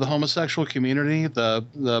of the homosexual community, the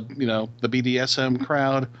BDSM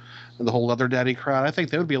crowd, the whole leather daddy crowd, I think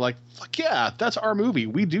they would be like, fuck yeah, that's our movie.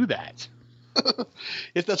 We do that.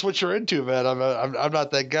 If that's what you're into, man. I'm not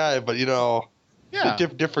that guy, but you know, yeah,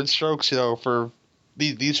 different strokes, you know, for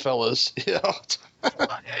these fellas. You know,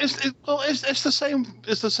 it's the same.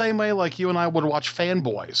 It's the same way like you and I would watch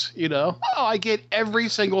Fanboys. You know, I get every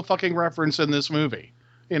single fucking reference in this movie.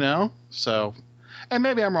 You know, so. And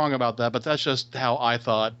maybe I'm wrong about that, but that's just how I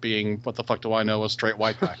thought, being, what the fuck do I know, a straight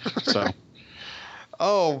white guy. So.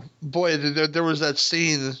 Oh boy, there was that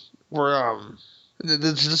scene where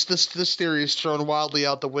this theory is thrown wildly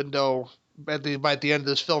out the window at the end of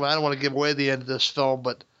this film. I don't want to give away the end of this film,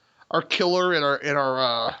 but our killer and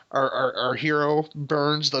our hero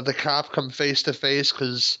Burns, the cop, come face to face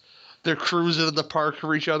because they're cruising in the park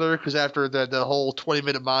for each other. Because after the whole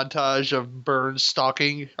 20-minute montage of Burns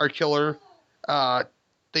stalking our killer, I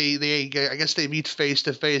guess they meet face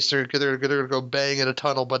to face. They're gonna go bang in a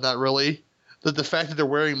tunnel, but not really. the fact that they're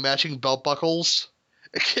wearing matching belt buckles,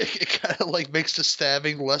 it kind of like makes the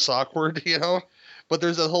stabbing less awkward, you know. But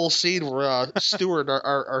there's a whole scene where Stewart,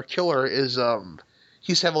 our killer, is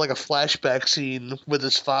he's having like a flashback scene with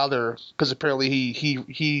his father because apparently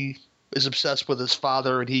he is obsessed with his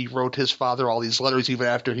father and he wrote his father all these letters even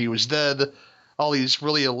after he was dead, all these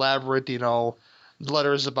really elaborate, you know,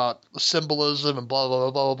 letters about symbolism and blah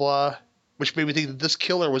blah blah blah blah, which made me think that this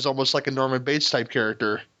killer was almost like a Norman Bates type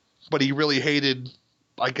character, but he really hated,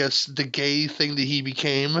 I guess, the gay thing that he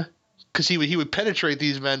became, because he would penetrate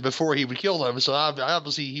these men before he would kill them. So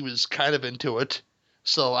obviously he was kind of into it.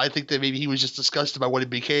 So I think that maybe he was just disgusted by what he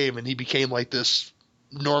became, and he became like this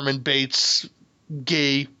Norman Bates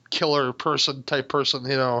gay killer type person.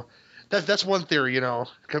 You know, that's one theory. You know,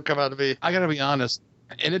 come out of me. I gotta be honest,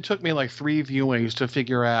 and it took me like 3 viewings to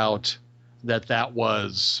figure out that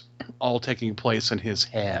was all taking place in his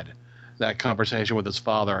head. That conversation with his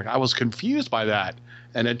father, I was confused by that,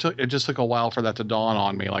 and it just took a while for that to dawn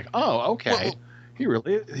on me. Like, oh, okay, well, he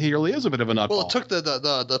really is a bit of a nutball. Well, it took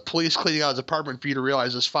the police cleaning out his apartment for you to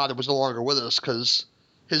realize his father was no longer with us, because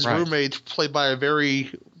his roommate, played by a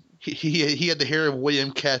very he had the hair of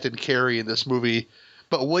William Catton Carey in this movie,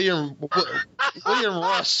 but William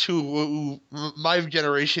Russ, who my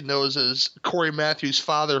generation knows as Corey Matthews'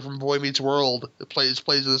 father from Boy Meets World, plays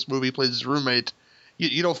in this movie, plays his roommate.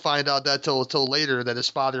 You don't find out that till later that his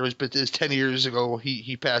father is 10 years ago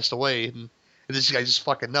he passed away, and this guy's just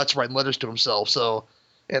fucking nuts writing letters to himself. So,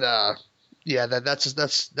 and yeah, that's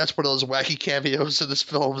one of those wacky cameos in this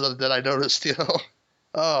film that I noticed. You know,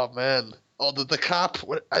 oh man, the cop.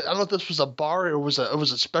 I don't know if this was a bar or it was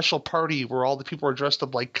a special party where all the people were dressed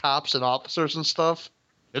up like cops and officers and stuff.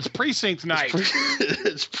 It's precinct night.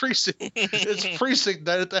 It's precinct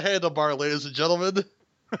night at the Handlebar, ladies and gentlemen.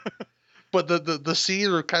 But the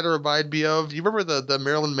scene kind of reminded me of, you remember the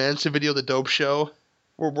Marilyn Manson video, The Dope Show,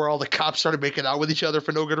 where all the cops started making out with each other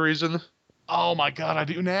for no good reason? Oh my God, I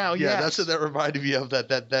do now. Yeah, yes. That's what that reminded me of,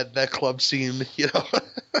 that club scene, you know.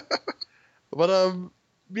 But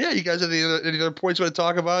yeah, you guys have any other points you want to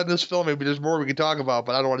talk about in this film? Maybe there's more we can talk about,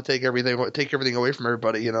 but I don't want to take everything away from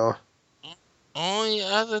everybody, you know. Only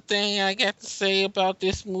other thing I got to say about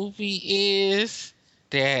this movie is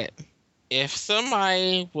that if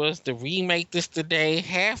somebody was to remake this today,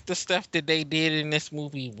 half the stuff that they did in this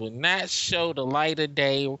movie would not show the light of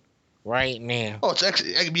day right now. Oh, it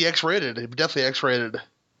could be X-rated. It'd be definitely X-rated.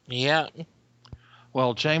 Yeah.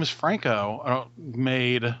 Well, James Franco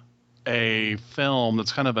made a film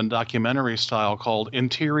that's kind of in documentary style called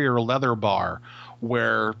Interior Leather Bar,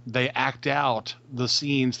 where they act out the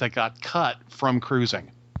scenes that got cut from Cruising.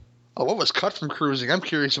 Oh, what was cut from Cruising? I'm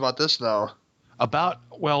curious about this now.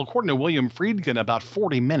 According to William Friedkin, about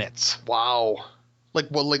 40 minutes. Wow. Like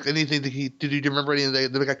anything that did you remember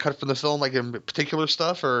anything that got cut from the film, like in particular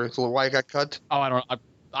stuff, or why it got cut? Oh,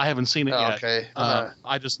 I haven't seen it yet. Okay.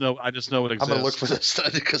 I just know it exists. I'm gonna look for this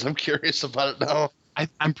because I'm curious about it now.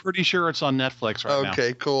 I'm pretty sure it's on Netflix right now.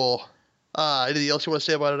 Okay, cool. Anything else you want to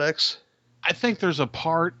say about it, X? I think there's a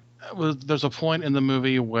point in the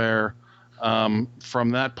movie where from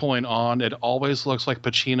that point on, it always looks like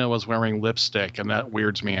Pacino is wearing lipstick, and that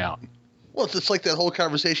weirds me out. Well, it's like that whole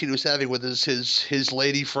conversation he was having with his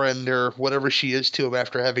lady friend or whatever she is to him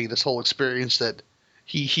after having this whole experience that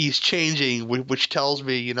he's changing, which tells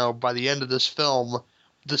me, you know, by the end of this film,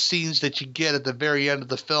 the scenes that you get at the very end of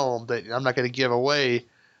the film that I'm not going to give away,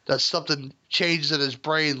 that something changes in his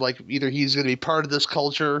brain, like either he's going to be part of this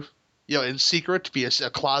culture, you know, in secret, be a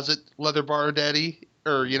closet leather bar daddy,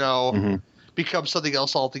 or, you know, become something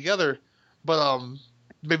else altogether. But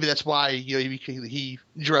maybe that's why, you know, he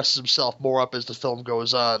dresses himself more up as the film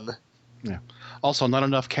goes on. Yeah. Also, not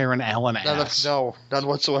enough Karen Allen ass. No, none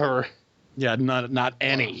whatsoever. Yeah, not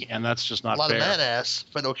any, and that's just not fair. A lot of man ass,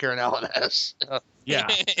 but no Karen Allen ass. Yeah.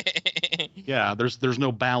 Yeah, there's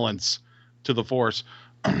no balance to the force.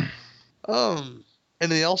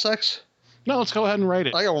 Anything else, X? No, let's go ahead and rate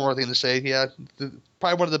it. I got one more thing to say. Yeah,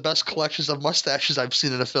 probably one of the best collections of mustaches I've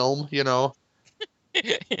seen in a film, you know.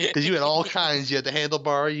 Because you had all kinds. You had the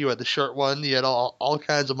handlebar, you had the short one, you had all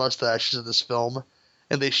kinds of mustaches in this film.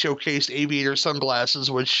 And they showcased aviator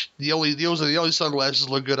sunglasses, which those are the only sunglasses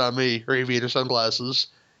that look good on me, or aviator sunglasses,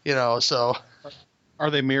 you know, so.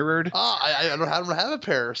 Are they mirrored? I don't have a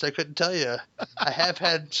pair, so I couldn't tell you. I have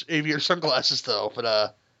had aviator sunglasses, though,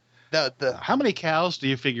 but how many cows do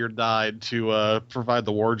you figure died to provide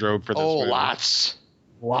the wardrobe for this movie? Lots.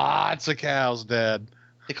 Lots of cows dead.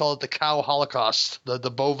 They call it the cow holocaust,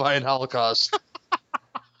 the bovine holocaust.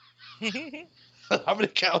 How many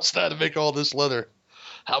cows died to make all this leather?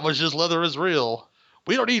 How much of this leather is real?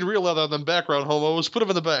 We don't need real leather on them background homos. Put them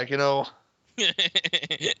in the back, you know.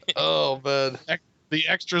 Oh man, The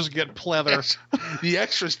extras get pleather. the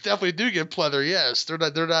extras definitely do get pleather. Yes, they're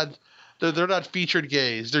not featured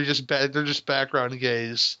gays. They're just background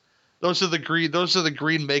gays. Those are the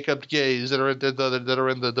green makeup gays that are in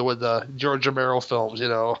the George Romero films. You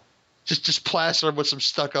know, just plaster them with some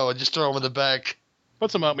stucco and just throw them in the back.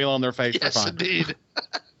 Put some oatmeal on their face. Yes, they're fine. indeed.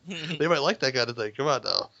 They might like that kind of thing. Come on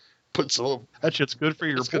now, put some. That shit's good for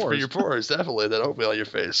your pores. Good for your pores, definitely. That oatmeal on your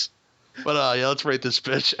face. But yeah, let's rate this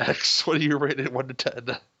bitch. X, what do you rate it 1 to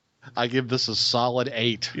 10? I give this a solid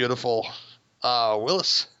 8. Beautiful.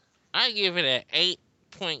 Willis. I give it an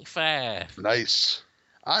 8.5. Nice.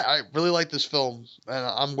 I really like this film, and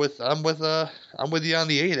I'm with you on the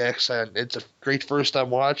 8X, and it's a great first time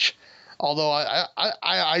watch. Although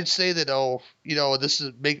I'd say that this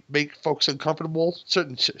is make folks uncomfortable.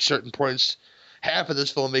 Certain points. Half of this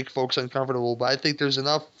film make folks uncomfortable, but I think there's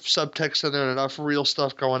enough subtext in there and enough real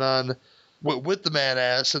stuff going on with the man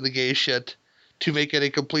ass and the gay shit to make it a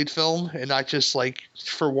complete film and not just like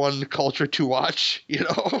for one culture to watch, you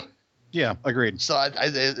know? Yeah, agreed. So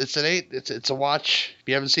it's an 8. It's a watch. If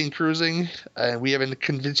you haven't seen Cruising and we haven't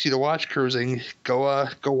convinced you to watch Cruising, go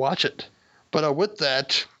watch it. But with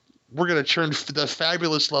that, we're gonna turn the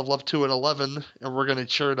fabulous level up to an 11, and we're gonna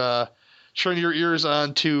turn your ears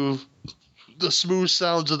on to the smooth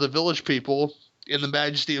sounds of the Village People in the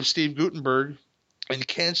majesty of Steve Guttenberg, and you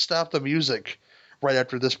can't stop the music right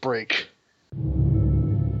after this break.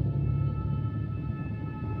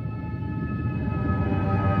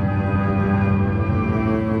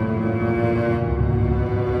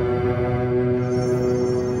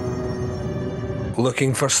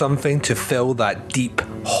 Looking for something to fill that deep,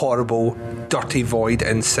 horrible, dirty void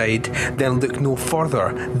inside? Then look no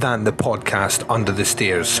further than the podcast Under the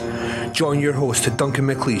Stairs. Join your host Duncan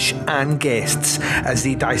McLeish and guests as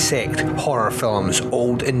they dissect horror films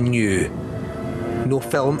old and new. No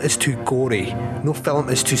film is too gory, no film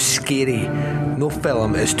is too scary, no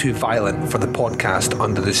film is too violent for the podcast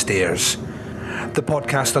Under the Stairs. The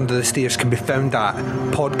podcast Under the Stairs can be found at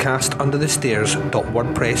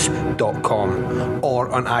podcastunderthestairs.wordpress.com or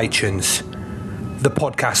on iTunes. The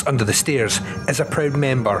podcast Under the Stairs is a proud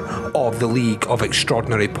member of the League of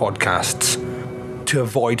Extraordinary Podcasts. To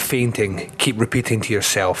avoid fainting, keep repeating to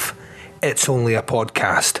yourself, it's only a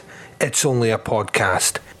podcast. It's only a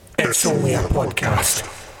podcast. It's only a podcast.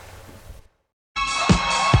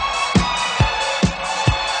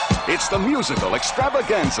 It's the musical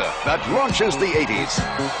extravaganza that launches the 80s.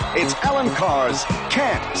 It's Alan Carr's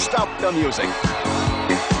Can't Stop the Music.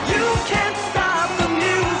 You can't stop the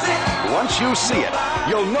music. Once you see it,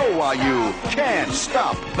 you'll know why you can't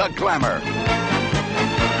stop the glamour. Do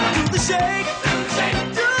the shake, do the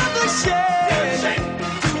shake, do the shake,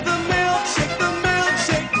 do the milkshake, do the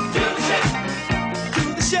shake, do the shake, do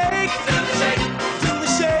the shake, do the shake, do the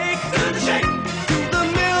shake, do the shake, do the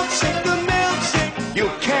milkshake, the milkshake. You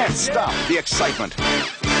can't stop the excitement.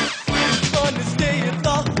 Understay it,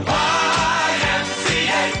 the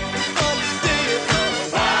YMCA. Understay it, the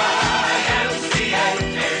YMCA.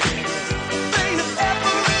 They have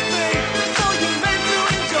everything, so you're meant to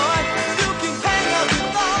enjoy. You can hang out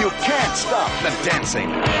with all. You can't stop the dancing.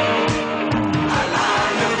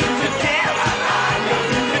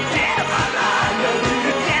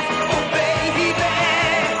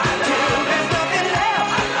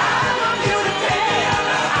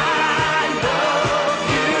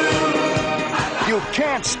 You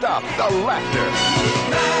can't stop the laughter.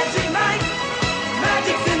 Magic night,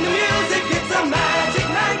 magic's in the music, it's a magic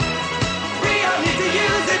night. We all need to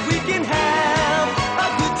use it, we can have a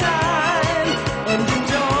good time and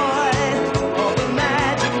enjoy all the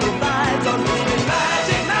magic provides on this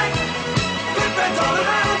magic night. Good friends all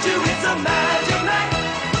around you, it's a magic night.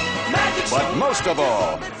 Magic. But most of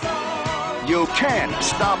all, you can't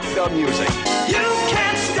stop the music. You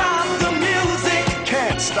can't stop the music.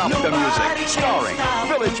 Can't stop the music. Starring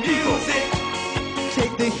Village People.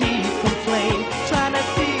 Take the heat from flame, try not to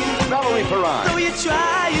feel Valerie Perrine. though you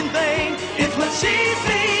try in vain. It's what she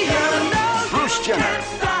feels. Bruce Jenner. Can't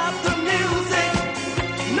stop the music.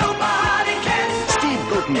 Nobody can stop Steve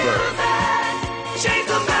Guttenberg. Change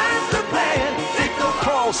the master plan. Take the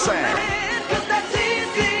Paul Sam. cause that's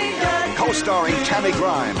easier. Co-starring Tammy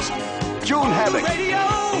Grimes. June Havoc.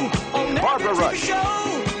 Barbara Rush.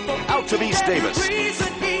 Alton East Davis.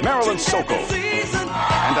 Marilyn Sokol.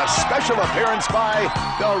 And a special appearance by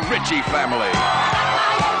the Ritchie family.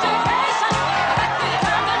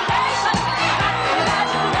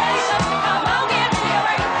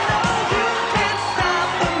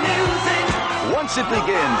 Once it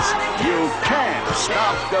begins, you can't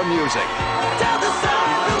stop the music. Tell the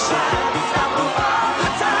sun to shine, stop them all the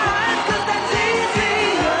time, 'cause that's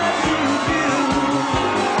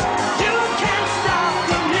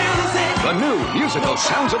musical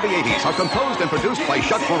sounds of the 80s are composed and produced by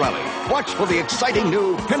Chuck Morelli. Watch for the exciting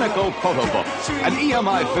new Pinnacle Photo Book, an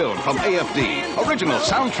EMI film from AFD. Original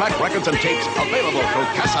soundtrack records and tapes available through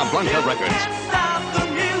Casablanca Records.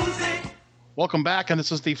 Welcome back, and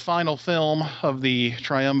this is the final film of the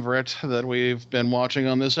triumvirate that we've been watching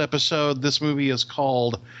on this episode. This movie is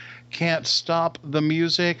called Can't Stop the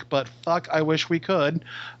Music, but fuck, I wish we could.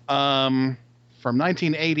 From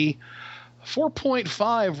 1980.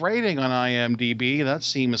 4.5 rating on IMDb. That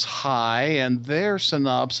seems high, and their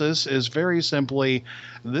synopsis is very simply,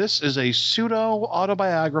 this is a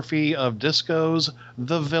pseudo-autobiography of disco's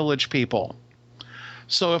The Village People.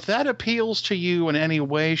 So if that appeals to you in any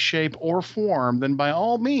way, shape, or form, then by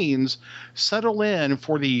all means, settle in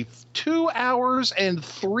for the 2 hours and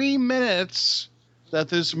 3 minutes that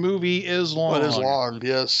this movie is long. It is long,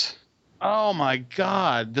 yes. Oh my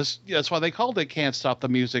God! That's why they called it "Can't Stop the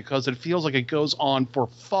Music" because it feels like it goes on for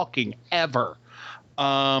fucking ever.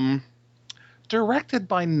 Directed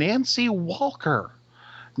by Nancy Walker.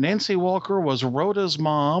 Nancy Walker was Rhoda's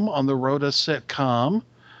mom on the Rhoda sitcom.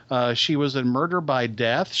 She was in Murder by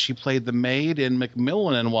Death. She played the maid in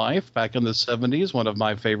Macmillan and Wife back in the 70s, one of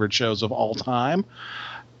my favorite shows of all time.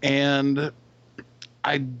 And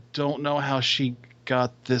I don't know how she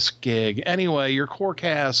got this gig. Anyway, your core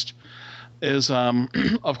cast is,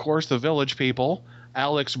 of course, The Village People.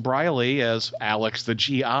 Alex Briley as Alex the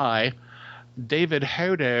GI. David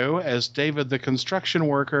Hodo as David the construction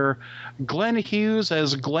worker. Glenn Hughes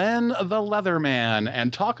as Glenn the Leatherman.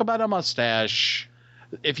 And talk about a mustache.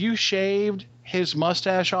 If you shaved his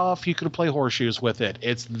mustache off, you could play horseshoes with it.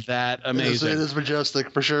 It's that amazing. It is majestic,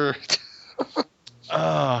 for sure.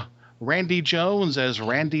 Randy Jones as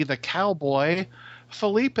Randy the Cowboy.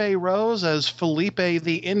 Felipe Rose as Felipe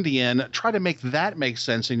the Indian. Try to make that make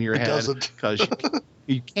sense in your head. It doesn't. Because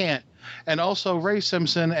you can't. And also Ray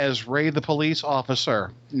Simpson as Ray the police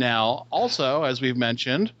officer. Now, also, as we've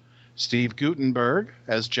mentioned, Steve Guttenberg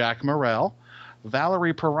as Jack Morrell.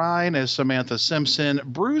 Valerie Perrine as Samantha Simpson.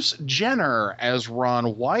 Bruce Jenner as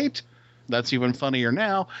Ron White. That's even funnier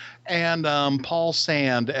now. And Paul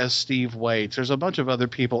Sand as Steve Waits. There's a bunch of other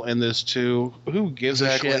people in this, too. Who gives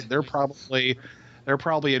a shit? They're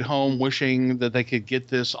probably at home wishing that they could get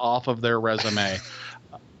this off of their resume.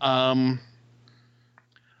 I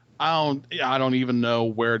don't even know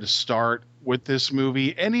where to start with this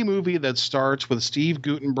movie. Any movie that starts with Steve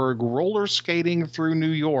Guttenberg roller skating through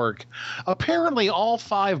New York, apparently all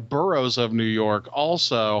 5 boroughs of New York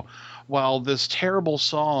also, while this terrible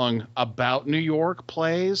song about New York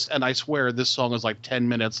plays, and I swear this song is like 10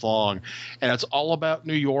 minutes long, and it's all about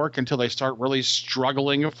New York until they start really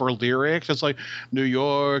struggling for lyrics. It's like, New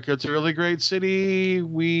York, it's a really great city.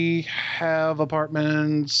 We have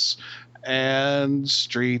apartments and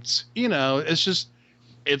streets. You know, it's just,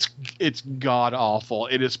 it's god awful.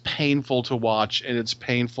 It is painful to watch, and it's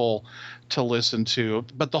painful to listen to.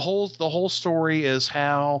 But the whole story is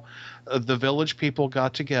how the Village People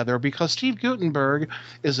got together, because Steve Guttenberg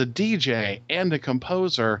is a DJ and a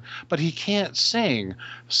composer, but he can't sing.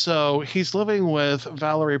 So he's living with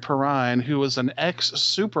Valerie Perrine, who is an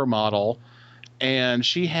ex-supermodel, and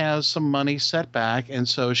she has some money set back, and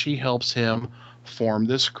so she helps him form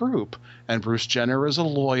this group. And Bruce Jenner is a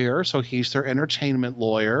lawyer, so he's their entertainment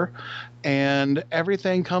lawyer. And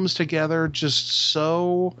everything comes together just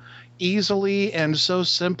so easily and so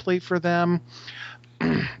simply for them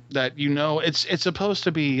that, you know, it's supposed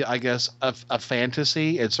to be, I guess, a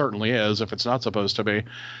fantasy. It certainly is, if it's not supposed to be.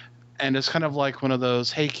 And it's kind of like one of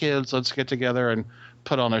those, hey kids, let's get together and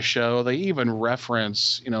put on a show. They even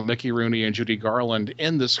reference, you know, Mickey Rooney and Judy Garland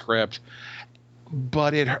in the script.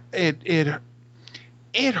 But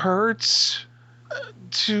it hurts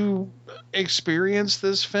to experience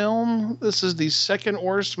this film. This is the second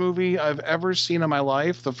worst movie I've ever seen in my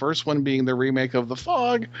life. The first one being the remake of The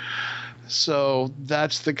Fog. So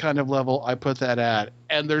that's the kind of level I put that at.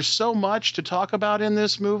 And there's so much to talk about in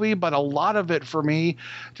this movie, but a lot of it for me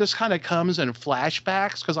just kind of comes in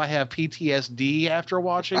flashbacks because I have PTSD after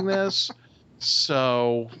watching this.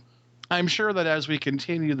 So I'm sure that as we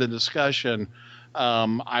continue the discussion,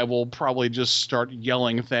 I will probably just start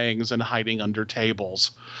yelling things and hiding under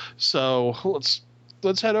tables. So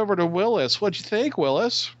let's head over to Willis. What'd you think,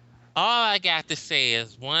 Willis? All I got to say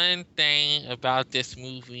is one thing about this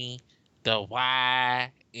movie: the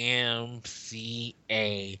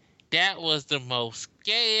YMCA. That was the most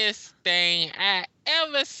gayest thing I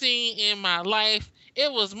ever seen in my life.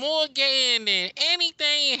 It was more gay than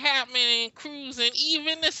anything happening in cruising.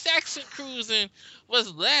 Even the sex in cruising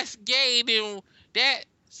was less gay than that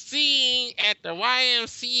scene at the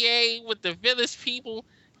YMCA with the Village People.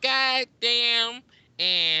 God damn.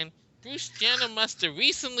 And Bruce Jenner must have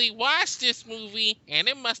recently watched this movie, and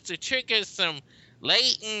it must have triggered some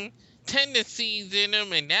latent tendencies in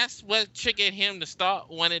him, and that's what triggered him to start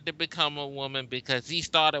wanting to become a woman, because he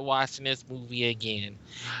started watching this movie again.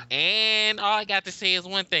 And all I got to say is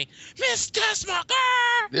one thing: Miss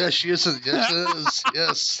Tessmacher! Yeah, she is. Yes, it is.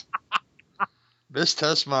 Yes. Miss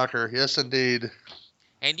Tessmacher. Yes, indeed.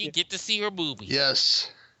 And you get to see her boobies.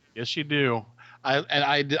 Yes. Yes, you do.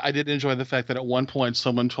 I did enjoy the fact that at one point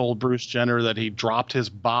someone told Bruce Jenner that he dropped his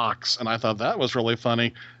box, and I thought that was really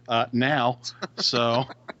funny. So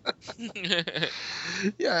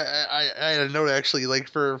yeah, I had a note actually, like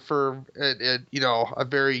for you know, a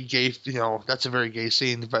very gay, you know, that's a very gay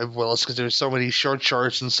scene by Willis, because there's so many short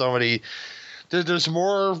shorts and so many. There's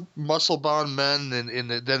more muscle bound men than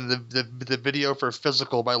the video for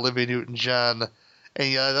Physical by Olivia Newton-John,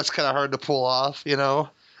 and yeah, that's kind of hard to pull off, you know.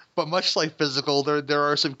 But much like Physical, there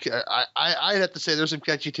are some. I'd have to say there's some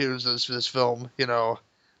catchy tunes in this film, you know.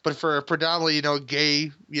 But for a predominantly, you know,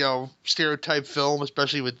 gay, you know, stereotype film,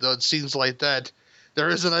 especially with scenes like that, there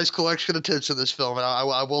is a nice collection of tits in this film, and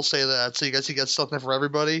I will say that. So you guys, you got something for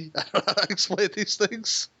everybody. I don't know how to explain these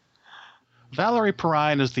things. Valerie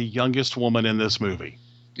Perrine is the youngest woman in this movie.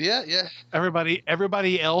 Yeah.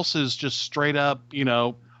 Everybody else is just straight up, you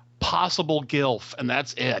know, possible GILF, and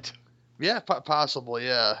that's it. Yeah, possible.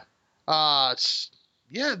 Yeah.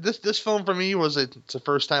 Yeah. This film for me it's a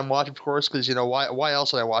first time watch, of course, because you know why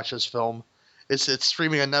else would I watch this film? It's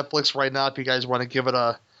streaming on Netflix right now. If you guys want to give it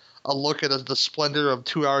a look at the splendor of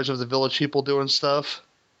 2 hours of the Village People doing stuff,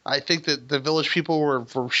 I think that the Village People were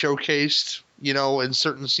showcased, you know, in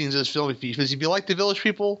certain scenes of this film. Because if you like the Village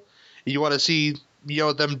People, you want to see, you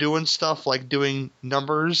know, them doing stuff like doing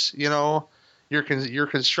numbers, you know. Your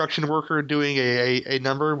construction worker doing a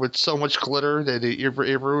number with so much glitter that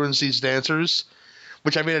it ruins these dancers,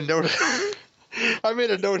 which I made a note. I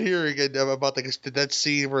made a note here again about that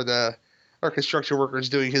scene where our construction worker is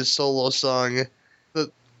doing his solo song.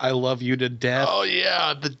 I love you to death. Oh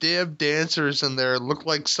yeah, the damn dancers in there look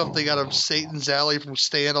like something out of Satan's Alley from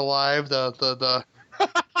Staying Alive.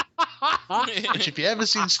 Which if you haven't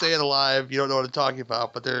seen Staying Alive, you don't know what I'm talking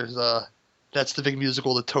about. But there's that's the big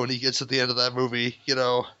musical that Tony gets at the end of that movie, you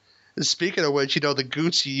know. And speaking of which, you know, the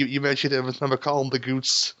Goots, you mentioned him, I'm going to call him the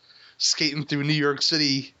Goots, skating through New York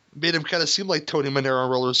City, made him kind of seem like Tony Manero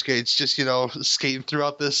on roller skates, just, you know, skating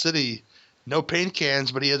throughout this city. No paint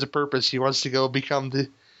cans, but he has a purpose. He wants to go become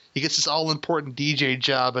he gets this all-important DJ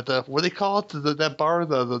job at the, what do they call it, that bar,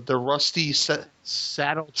 the Rusty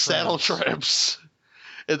Saddle Tramps.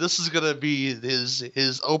 And this is going to be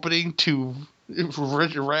his opening to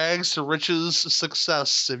rags to riches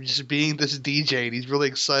success of just being this DJ, and he's really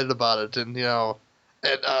excited about it. And you know,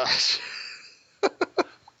 and I'm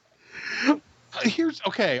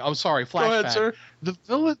sorry, flashback. Go ahead, sir.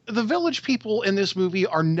 The village people in this movie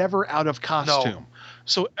are never out of costume. No.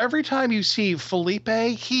 So every time you see Felipe,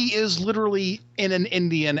 he is literally in an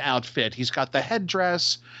Indian outfit. He's got the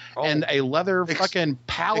headdress and a leather fucking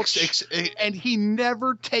pouch, and he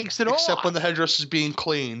never takes it off. Except when the headdress is being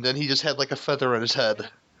cleaned, then he just had like a feather in his head.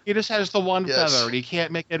 He just has the one feather, and he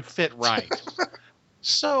can't make it fit right.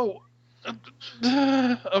 So,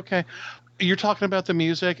 okay. You're talking about the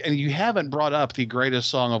music, and you haven't brought up the greatest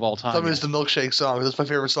song of all time. That means the Milkshake song. That's my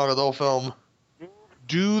favorite song of the whole film.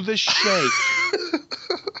 Do the Shake.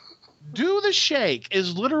 Do the Shake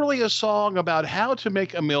is literally a song about how to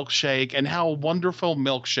make a milkshake and how wonderful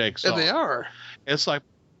milkshakes are. And they are. It's like,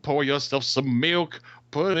 pour yourself some milk,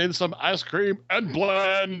 put in some ice cream, and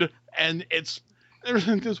blend. And it's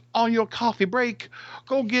on your coffee break,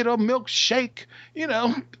 go get a milkshake. You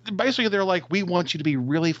know, basically they're like, we want you to be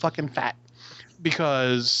really fucking fat.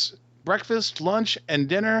 Because breakfast, lunch, and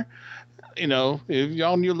dinner, you know, if you're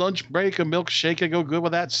on your lunch break, a milkshake can go good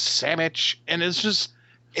with that sandwich. And it's just,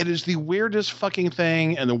 it is the weirdest fucking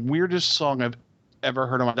thing and the weirdest song I've ever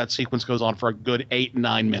heard of. That sequence goes on for a good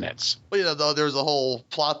 8-9 minutes. Well, you know, though, there's a whole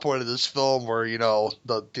plot point of this film where, you know,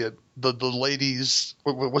 the ladies,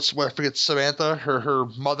 I forget, Samantha, her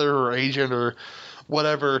mother, her agent, or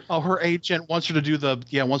whatever. Oh, her agent wants her to do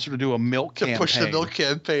a milk campaign. To push the milk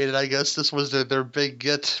campaign, and I guess this was their big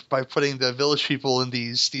get by putting the Village People in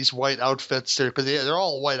these white outfits there, because they're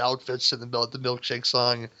all white outfits in the milkshake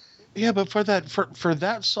song. Yeah, but for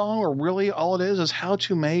that song, or really all it is how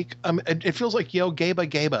to make. It feels like Yo Gaba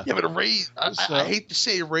Gaba. Yeah, but Ray, I hate to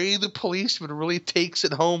say Ray the Policeman really takes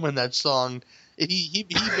it home in that song. He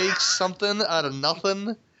makes something out of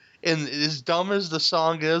nothing. And as dumb as the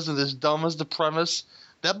song is, and as dumb as the premise,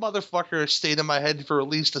 that motherfucker stayed in my head for at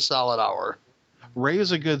least a solid hour. Ray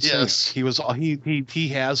is a good singer. Yes. He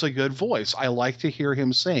has a good voice. I like to hear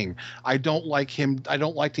him sing. I don't like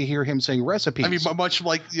to hear him sing recipes. I mean, much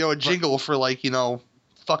like, a jingle for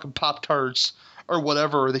fucking Pop-Tarts or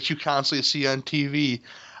whatever that you constantly see on TV.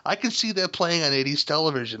 I can see that playing on 80s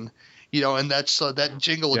television, and that's that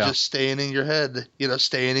jingle just staying in your head,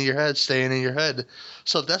 staying in your head.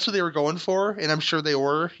 So if that's what they were going for, and I'm sure they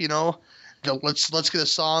were, let's get a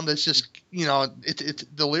song that's just,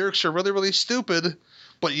 the lyrics are really, really stupid,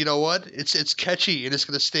 but you know what? It's catchy and it's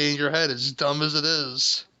going to stay in your head as dumb as it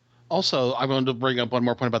is. Also, I wanted to bring up one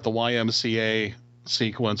more point about the YMCA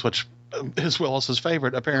sequence, which is Willis's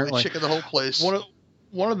favorite, apparently. Chicken the whole place.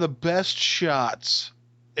 One of the best shots,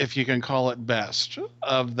 if you can call it best,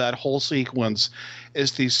 of that whole sequence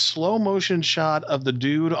is the slow motion shot of the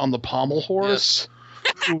dude on the pommel horse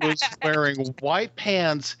who was wearing white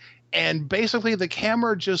pants, and basically the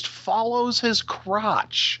camera just follows his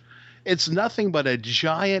crotch. It's nothing but a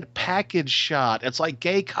giant package shot. It's like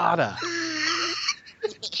gay kata.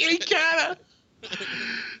 Gay kata.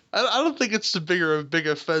 I don't think it's the big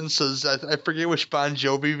offenses. I forget which Bon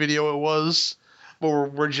Jovi video it was,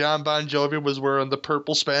 where John Bon Jovi was wearing the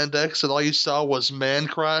purple spandex and all you saw was man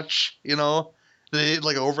crotch, They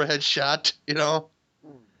like an overhead shot, Oh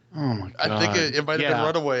my God. I think it might have been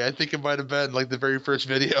Runaway. I think it might have been like the very first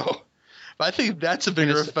video. But I think that's a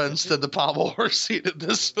bigger offense than the pommel horse scene in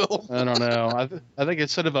this film. I don't know. I think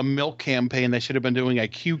instead of a milk campaign, they should have been doing a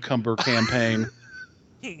cucumber campaign.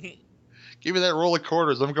 Give me that roll of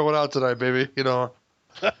quarters. I'm going out tonight, baby. But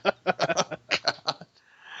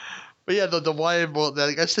yeah, the YM, well,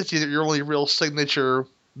 I guess that's your only real signature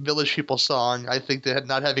Village People song. I think that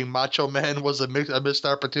not having Macho Man was a missed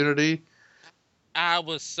opportunity. I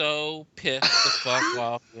was so pissed the fuck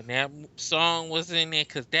off when that song was in there,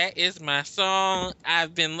 because that is my song.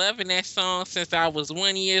 I've been loving that song since I was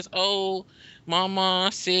 1 year old. My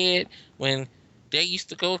mom said when they used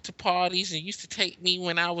to go to parties and used to take me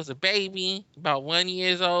when I was a baby, about 1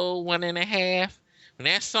 year old, 1.5. When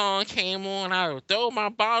that song came on, I would throw my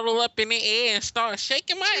bottle up in the air and start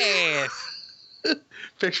shaking my ass.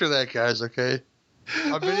 Picture that, guys, okay?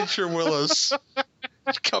 A miniature Willis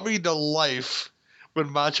coming to life when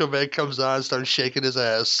Macho Man comes on and starts shaking his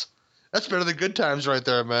ass. That's better than Good Times right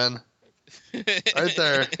there, man. Right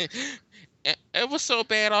there. It was so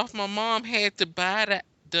bad off, my mom had to buy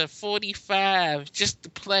the 45 just to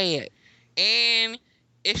play it. And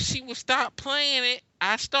if she would stop playing it,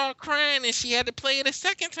 I start crying and she had to play it a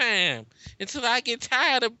second time until I get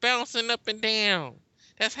tired of bouncing up and down.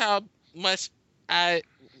 That's how much I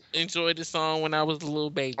enjoyed the song when I was a little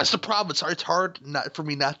baby. That's the problem. It's hard for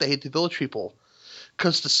me not to hate the Village People.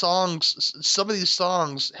 Because the songs, some of these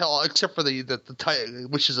songs, hell, except for the title,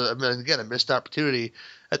 which is, again, a missed opportunity,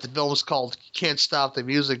 that the film is called Can't Stop the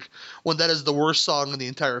Music, when that is the worst song in the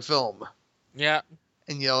entire film. Yeah.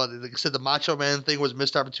 And, like I said, the Macho Man thing was a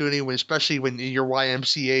missed opportunity, especially when your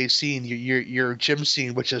YMCA scene, your gym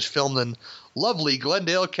scene, which is filmed in lovely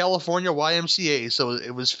Glendale, California YMCA, so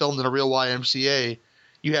it was filmed in a real YMCA.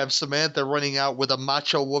 You have Samantha running out with a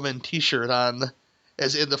Macho Woman t-shirt on,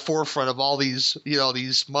 as in the forefront of all these,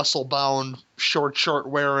 these muscle-bound, short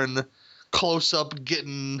wearing, close-up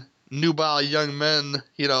getting nubile young men,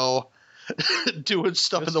 doing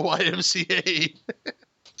stuff in the YMCA.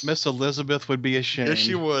 Miss Elizabeth would be ashamed. Yes,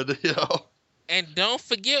 she would, And don't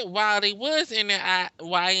forget, while they was in the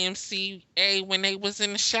YMCA, when they was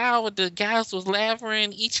in the shower, the guys was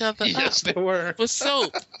lavering each other up. Yes, they were. With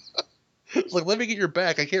soap. It's like, let me get your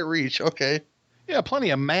back. I can't reach. Okay. Yeah, plenty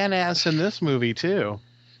of man-ass in this movie, too.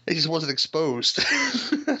 It just wasn't exposed.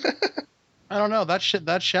 I don't know. That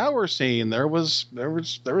shower scene, there was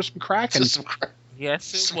some cracking.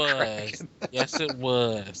 Yes, it was. Yes, it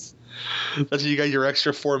was. That's what you got your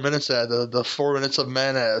extra 4 minutes at, the 4 minutes of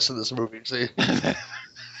man-ass in this movie, see?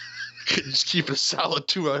 Just keep it a solid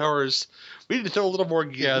 2 hours. We need to throw a little more.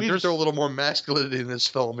 Throw a little more masculinity in this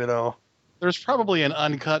film, There's probably an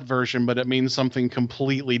uncut version, but it means something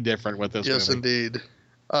completely different with this movie. Yes, indeed.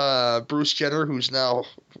 Bruce Jenner, who's now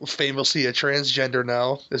famously a transgender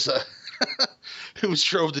now, is who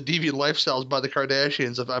drove the deviant lifestyles by the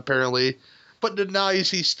Kardashians, apparently. But now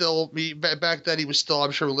he's still, back then he was still,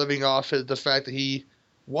 I'm sure, living off the fact that he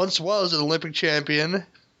once was an Olympic champion,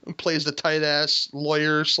 and plays the tight-ass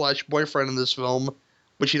lawyer/boyfriend in this film,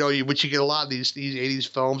 which you get a lot of these 80s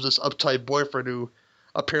films, this uptight boyfriend who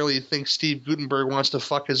apparently thinks Steve Guttenberg wants to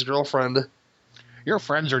fuck his girlfriend. Your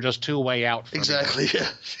friends are just two-way out for exactly, me.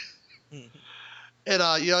 Yeah.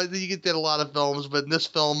 And, you get that in a lot of films, but in this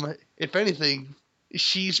film, if anything,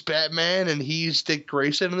 she's Batman and he's Dick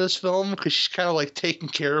Grayson in this film because she's kind of like taking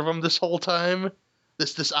care of him this whole time.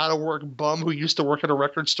 this out of work bum who used to work at a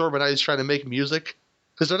record store, but now he's trying to make music.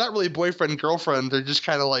 Because they're not really boyfriend and girlfriend. They're just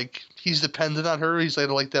kind of like, he's dependent on her. He's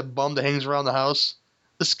like that bum that hangs around the house.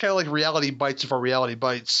 This is kind of like Reality Bites before Reality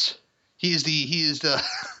Bites. He is the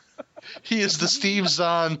Steve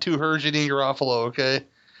Zahn to her Janine Garofalo. Okay.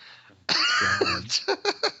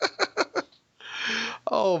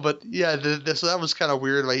 Oh, but yeah, so that was kind of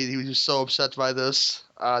weird. Like, he was just so upset by this.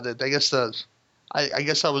 I guess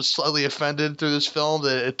I was slightly offended through this film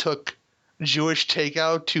that it took Jewish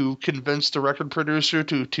Takeout to convince the record producer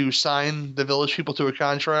to sign the Village People to a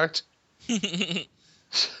contract.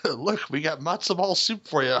 Look, we got matzo ball soup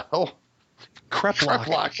for you. Oh,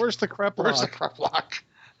 Kreplach. Where's the Kreplach? Where's the Kreplach?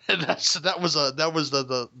 And that was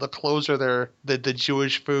the closer there, the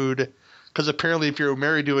Jewish food. Because apparently, if you're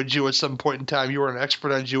married to a Jew at some point in time, you were an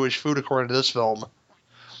expert on Jewish food, according to this film.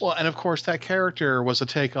 Well, and of course, that character was a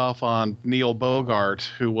takeoff on Neil Bogart,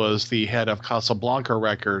 who was the head of Casablanca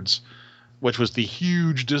Records, which was the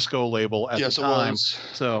huge disco label at the time. Yes, it was.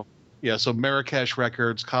 So, yeah, so Marrakesh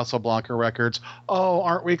Records, Casablanca Records. Oh,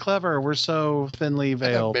 aren't we clever? We're so thinly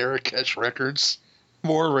veiled. Marrakesh Records.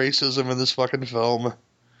 More racism in this fucking film.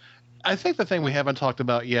 I think the thing we haven't talked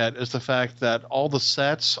about yet is the fact that all the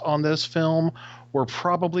sets on this film were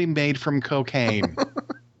probably made from cocaine.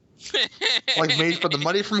 Like made for the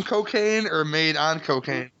money from cocaine or made on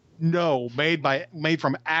cocaine? No, made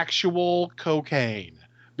from actual cocaine.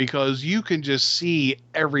 Because you can just see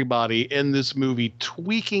everybody in this movie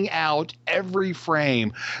tweaking out every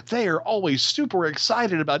frame. They are always super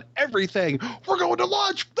excited about everything. We're going to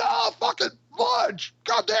lunch. Ah, fucking lunch.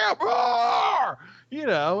 Goddamn. Ah! You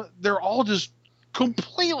know, they're all just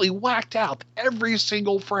completely whacked out every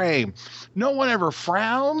single frame. No one ever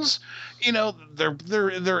frowns. You know,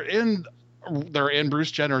 they're in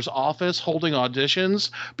Bruce Jenner's office holding auditions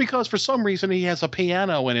because for some reason he has a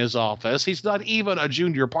piano in his office. He's not even a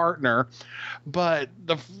junior partner, but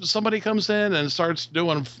somebody comes in and starts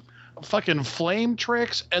doing fucking flame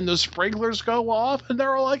tricks and the sprinklers go off and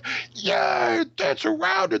they're all like, yeah, dance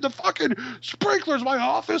around in the fucking sprinklers. My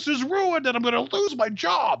office is ruined and I'm going to lose my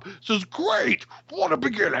job. This is great. What a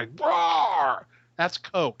beginning. Rawr! That's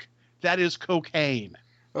coke. That is cocaine.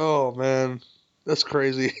 Oh, man. That's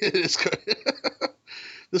crazy. It's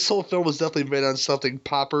this whole film was definitely made on something,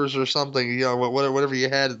 poppers or something, you know, whatever you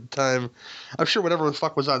had at the time. I'm sure whatever the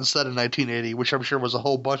fuck was on set in 1980, which I'm sure was a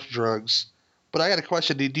whole bunch of drugs. But I got a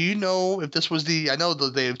question. Do you know if this was I know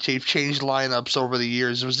that they've changed lineups over the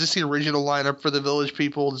years. Was this the original lineup for the Village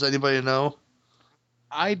People? Does anybody know?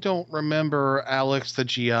 I don't remember Alex the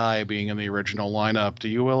GI being in the original lineup. Do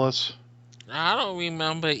you, Willis? I don't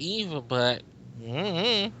remember either, but...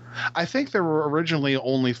 Mm-hmm. I think there were originally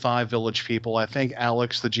only 5 Village People. I think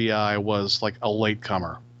Alex the GI was like a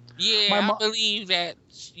latecomer. Yeah, I believe that.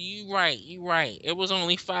 You're right. It was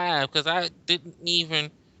only 5 because I didn't even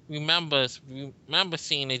remember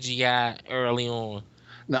seeing the GI early on.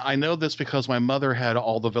 Now, I know this because my mother had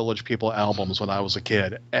all the Village People albums when I was a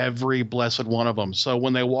kid. Every blessed one of them. So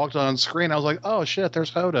when they walked on screen, I was like, oh, shit, there's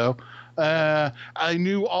Hodo. I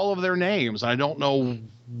knew all of their names. I don't know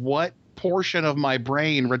what portion of my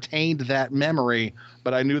brain retained that memory,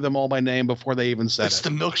 but I knew them all by name before they even said it. It's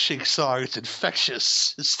the milkshake song. It's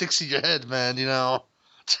infectious. It sticks in your head, man, you know.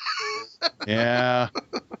 Yeah.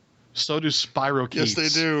 So do spirochetes. Yes, they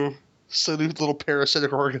do. So do little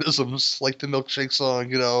parasitic organisms like the milkshake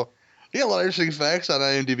song, you know. You got a lot of interesting facts on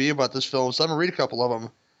IMDb about this film, so I'm going to read a couple of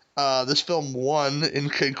them. This film won,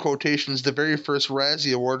 in quotations, the very first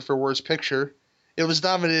Razzie Award for Worst Picture. It was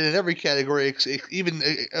nominated in every category, even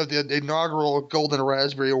of the inaugural Golden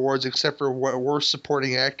Raspberry Awards, except for Worst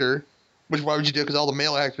Supporting Actor. Which, why would you do? Because all the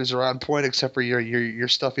male actors are on point, except for your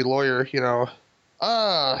stuffy lawyer, you know.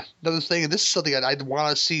 Another thing, and this is something I'd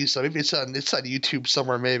want to see, so maybe it's on YouTube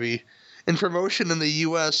somewhere, maybe. In promotion in the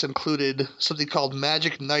U.S. included something called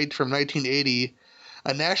Magic Night from 1980,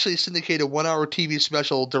 a nationally syndicated 1-hour TV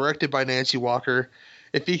special directed by Nancy Walker.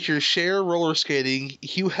 It features Cher roller skating,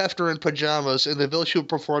 Hugh Hefner in pajamas, and the Village People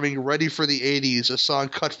performing Ready for the 80s, a song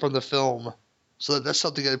cut from the film. So that's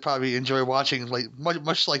something I'd probably enjoy watching, like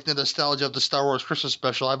much like the nostalgia of the Star Wars Christmas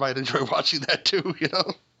special. I might enjoy watching that too, you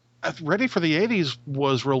know? Ready for the 80s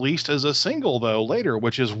was released as a single, though, later,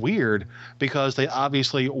 which is weird because they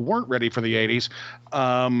obviously weren't ready for the 80s.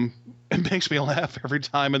 It makes me laugh every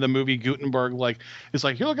time in the movie Gutenberg, it's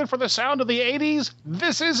like, you're looking for the sound of the 80s?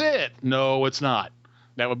 This is it. No, it's not.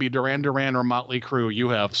 That would be Duran Duran or Motley Crue. You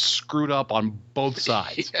have screwed up on both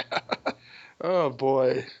sides. Yeah. Oh,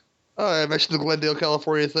 boy. I mentioned the Glendale,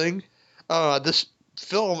 California thing. This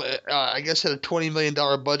film, I guess, had a $20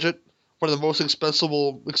 million budget, one of the most expensive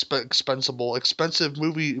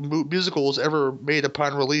musicals ever made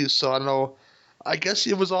upon release. So I don't know. I guess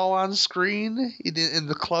it was all on screen in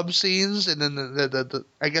the club scenes, and then the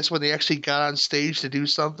I guess when they actually got on stage to do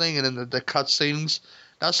something, and then the cut scenes.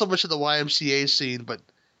 Not so much of the YMCA scene, but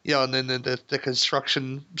and then the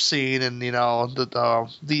construction scene, and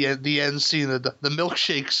the end scene, the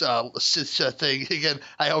milkshakes thing. Again,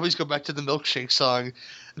 I always go back to the milkshake song.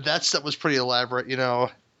 That stuff was pretty elaborate, It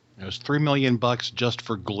was $3 million just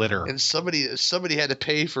for glitter, and somebody had to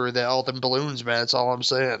pay for all them balloons, man. That's all I'm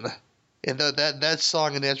saying. And that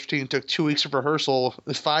song and dance routine took 2 weeks of rehearsal,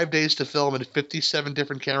 5 days to film, and 57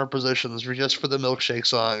 different camera positions just for the milkshake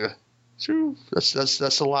song. True.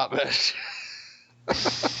 That's a lot, man. I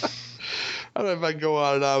don't know if I can go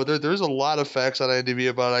on and on, but there's a lot of facts on IMDb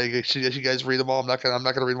about it. I suggest you guys read them all. I'm not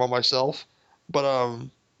gonna read them all myself, but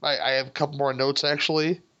I have a couple more notes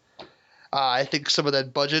actually. I think some of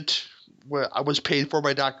that budget I was paid for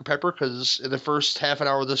by Dr. Pepper, because in the first half an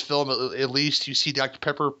hour of this film, at least you see Dr.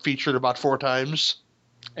 Pepper featured about 4 times.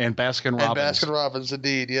 And Baskin Robbins. And Baskin Robbins,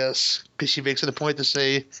 indeed, yes, because she makes it a point to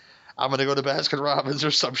say, "I'm going to go to Baskin Robbins"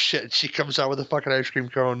 or some shit. She comes out with a fucking ice cream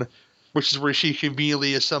cone, which is where she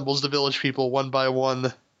conveniently assembles the village people one by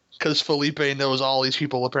one, because Felipe knows all these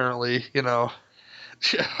people, apparently,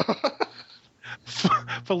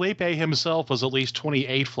 Felipe himself was at least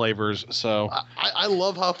 28 flavors, so... I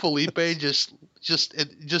love how Felipe just does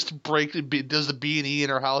the B&E in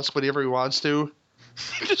her house whenever he wants to.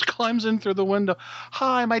 He just climbs in through the window.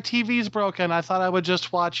 "Hi, my TV's broken. I thought I would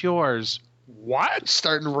just watch yours." What?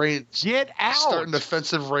 Get out! Starting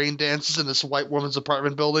offensive rain dances in this white woman's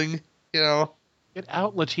apartment building, Get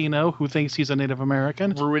out, Latino, who thinks he's a Native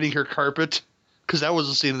American. Ruining her carpet, because that was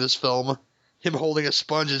the scene in this film. Him holding a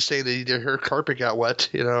sponge and saying that her carpet got wet,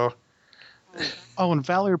 Oh, and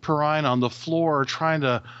Valerie Perrine on the floor trying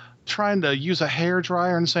to use a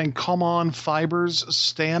hairdryer and saying, "Come on, fibers,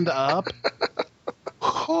 stand up."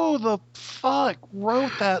 Who the fuck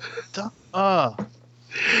wrote that? Oh,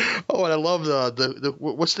 and I love the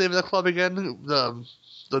what's the name of that club again? The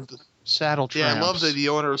Saddle Tramps. Yeah, I love the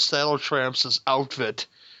owner of Saddle Tramps' outfit,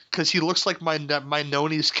 because he looks like my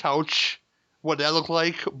Noni's couch. What that looked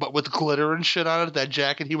like, but with glitter and shit on it, that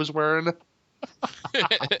jacket he was wearing.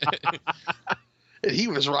 And he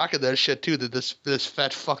was rocking that shit too, this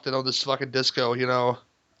fat fuck that owned this fucking disco,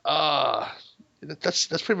 That's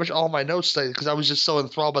pretty much all my notes, because I was just so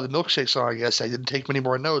enthralled by the milkshake song, I guess. I didn't take many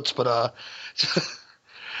more notes, but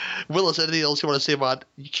Willis, anything else you want to say about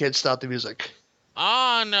You Can't Stop the Music?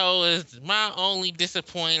 All I know is my only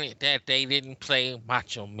disappointed that they didn't play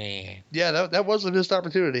Macho Man. Yeah, that was a missed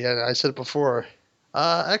opportunity. I said it before.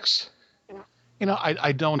 X?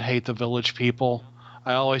 I don't hate the Village People.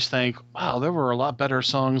 I always think, wow, there were a lot better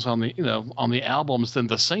songs on the albums than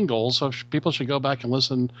the singles, so people should go back and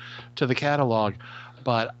listen to the catalog.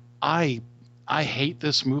 But I hate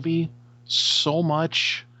this movie so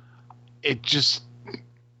much. It just...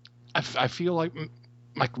 I feel like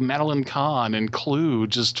Madeline Kahn and Clue,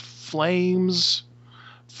 just flames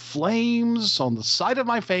on the side of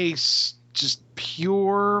my face, just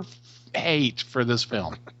pure hate for this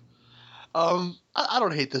film. I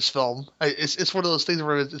don't hate this film. It's one of those things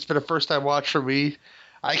where it's been a first time watch for me.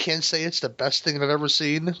 I can't say it's the best thing I've ever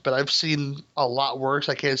seen, but I've seen a lot worse.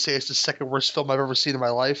 I can't say it's the second worst film I've ever seen in my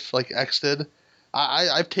life, like X did.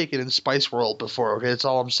 I've taken in Spice World before, okay? That's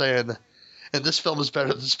all I'm saying. And this film is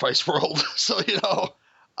better than Spice World. So, with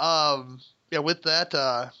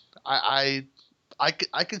that, I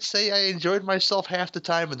could say I enjoyed myself half the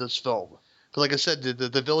time in this film. But like I said,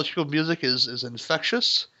 the Village People music is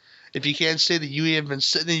infectious. If you can't say that you have been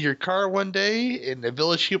sitting in your car one day and the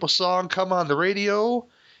Village People song come on the radio,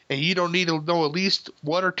 and you don't need to know at least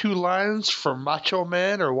 1 or 2 lines from Macho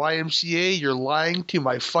Man or YMCA, you're lying to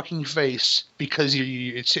my fucking face, because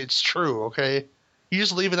it's true, okay? You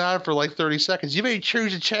just leave it on for like 30 seconds. You may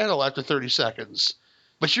change the channel after 30 seconds,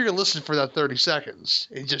 but you're gonna listen for that 30 seconds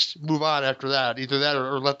and just move on after that. Either that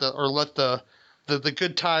or let the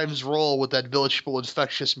good times roll with that Village People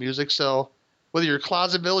infectious music. So whether you're a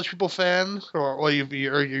closet Village People fan or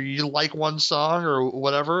you like one song or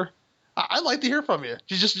whatever, I'd like to hear from you.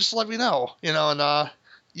 Just let me know, and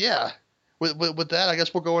yeah. With that, I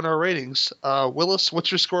guess we'll go in our ratings. Willis,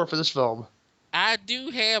 what's your score for this film? I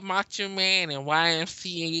do have Macho Man and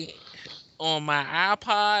YMCA on my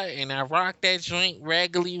iPod, and I rock that joint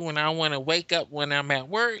regularly when I want to wake up when I'm at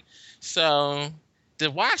work. So to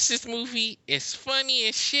watch this movie, it's funny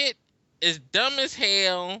as shit, it's dumb as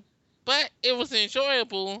hell, but it was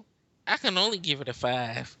enjoyable. I can only give it a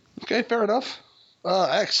 5. Okay, fair enough.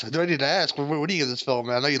 X, do I need to ask? What do you give this film,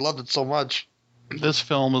 man? I know you loved it so much. This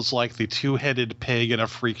film is like the two-headed pig in a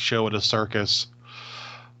freak show at a circus.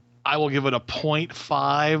 I will give it a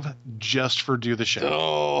 0.5 just for Do the Show.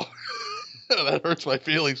 Oh, that hurts my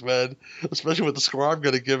feelings, man. Especially with the score I'm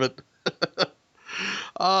going to give it.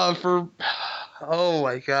 Oh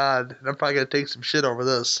my God. I'm probably going to take some shit over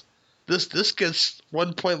this. This gets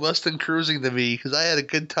 1 point less than Cruising to me because I had a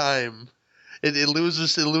good time. It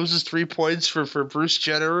loses 3 points for Bruce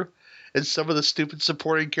Jenner and some of the stupid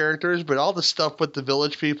supporting characters, but all the stuff with the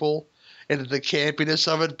village people and the campiness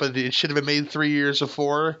of it, but it should have been made 3 years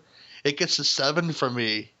before. It gets a 7 from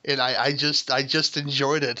me, and I just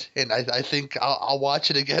enjoyed it, and I think I'll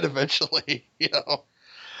watch it again eventually. Yeah,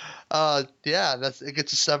 it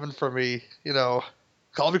gets a 7 from me.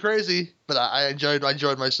 Call me crazy, but I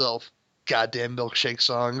enjoyed myself. Goddamn milkshake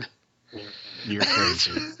song. You're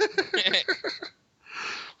crazy.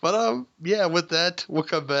 But with that, we'll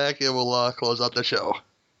come back and we'll close out the show.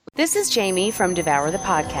 This is Jamie from Devour the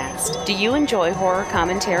Podcast. Do you enjoy horror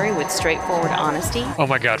commentary with straightforward honesty? Oh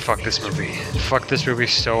my God, fuck this movie. Fuck this movie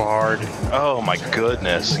so hard. Oh my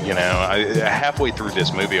goodness. Halfway through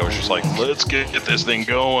this movie, I was just like, let's get this thing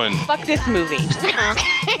going. Fuck this movie.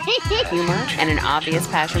 Humor and an obvious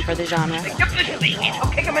passion for the genre.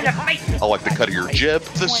 I like the cut of your jib.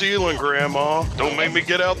 The ceiling, Grandma. Don't make me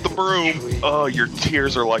get out the broom. Oh, your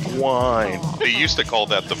tears are like wine. They used to call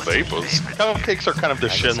that the vapors. Cupcakes are kind of the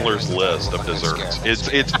Schindler's List of desserts.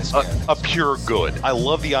 It's a pure good. I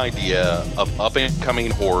love the idea of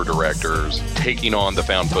up-and-coming horror directors taking on the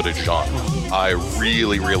found footage genre. I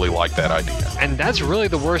really, really like that idea. And that's really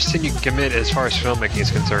the worst sin you can commit as far as filmmaking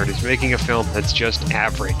is concerned, is making a film that's just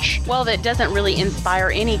average. Well, that doesn't really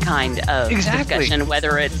inspire any kind of discussion,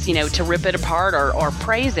 whether it's, to rip it apart or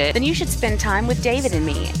praise it. Then you should spend time with David and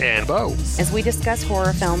me. And Bo. As we discuss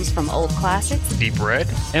horror films from old classics, Deep Red,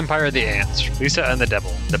 Empire of the Ants, Lisa and the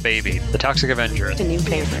Devil, The Baby, The Toxic Avenger, to new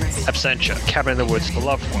favorites, Absentia, Cabin in the Woods, The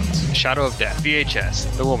Loved Ones, Shadow of Death,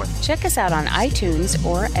 VHS, The Woman. Check us out on iTunes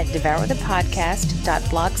or at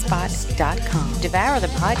devourthepodcast.blogspot.com. Devour the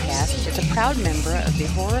Podcast is a proud member of the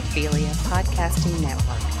Horrorphilia Podcasting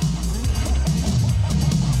Network.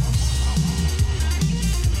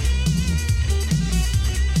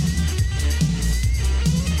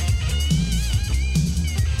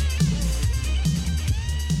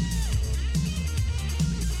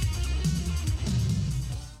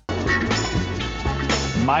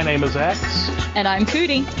 My name is X. And I'm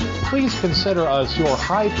Cootie. Please consider us your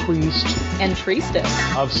high priest and priestess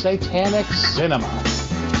of satanic cinema.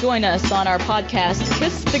 Join us on our podcast,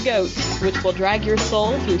 Kiss the Goat, which will drag your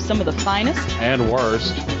soul through some of the finest and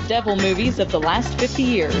worst devil movies of the last 50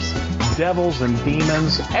 years. Devils and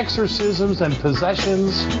demons, exorcisms and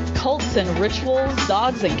possessions, cults and rituals,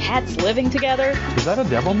 dogs and cats living together. Is that a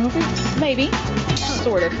devil movie? Maybe.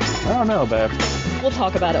 Sort of. I don't know, babe. We'll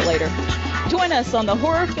talk about it later. Join us on the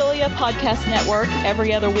Horrorphilia Podcast Network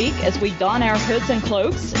every other week as we don our hoods and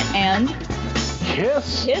cloaks and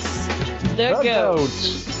kiss the goat.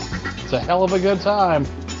 It's a hell of a good time.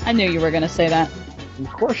 I knew you were going to say that.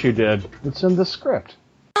 Of course you did. It's in the script.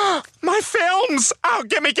 My films! Oh,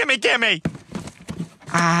 gimme!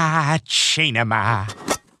 Ah, cinema.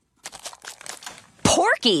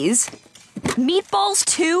 Porkies? Meatballs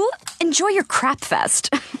too? Enjoy your crap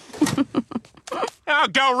fest. Oh,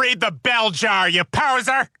 go read the bell jar, you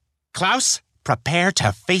poser! Klaus, prepare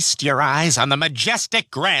to feast your eyes on the majestic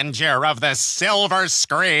grandeur of the silver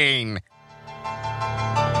screen.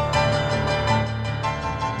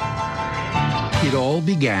 It all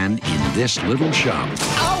began in this little shop.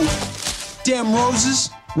 Ow! Damn roses!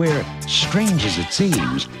 Where, strange as it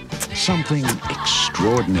seems, something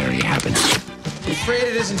extraordinary happened. I'm afraid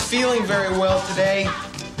it isn't feeling very well today.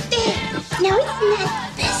 No,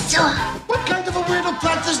 it's not. What kind of a weirdo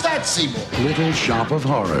plot is that, Seymour? Little Shop of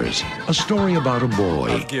Horrors. A story about a boy.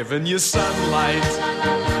 I've given you sunlight.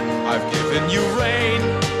 I've given you rain.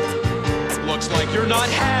 Looks like you're not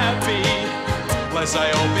happy. Unless I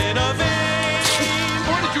open a vein.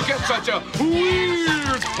 Where did you get such a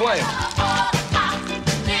weird plan?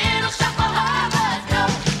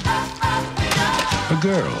 A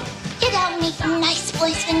girl. You don't make a nice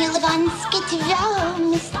voice when you live on Skid Row,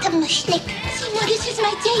 Mr. Mushnick. See, now this is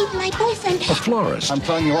my Dave, my boyfriend. A florist. I'm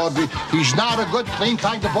telling you, Audrey, he's not a good, clean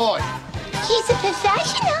kind of boy. He's a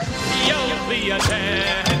professional. You'll be a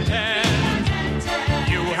 10-10.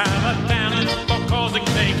 You have a talent for causing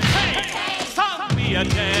things. Hey! Son, be a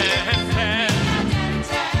 10-10.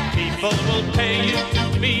 People will pay you to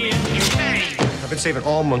be in your name. I've been saving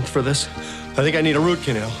all month for this. I think I need a root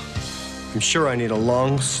canal. I'm sure I need a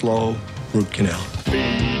long, slow root canal.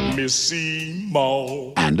 Feed me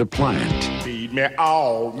Seymour. And a plant. Feed me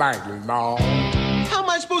all night long.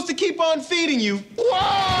 I supposed to keep on feeding you?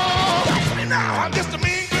 Whoa! Catch me now. I'm just a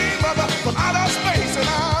mean green mother from outer space, and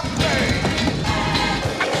I'm playing.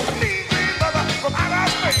 I'm just a mean green mother from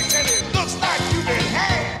outer space, and it looks like you've been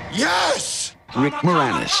had. Yes! Rick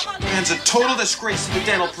Moranis. Man's a total disgrace to the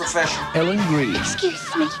dental profession. Ellen Greaves.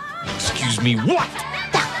 Excuse me. Excuse me, what?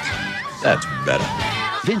 That's better.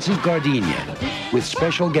 Vincent Gardenia, with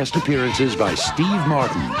special guest appearances by Steve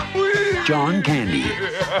Martin, John Candy,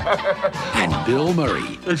 and Bill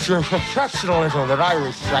Murray. It's your professionalism that I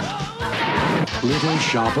respect. Little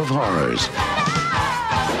Shop of Horrors.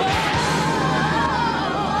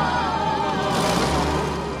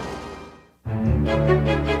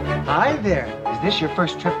 Hi there. Is this your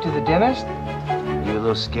first trip to the dentist? You a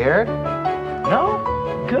little scared? No?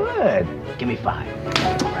 Good. Give me 5.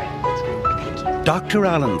 Dr.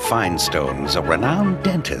 Alan Finestone's a renowned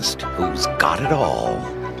dentist who's got it all.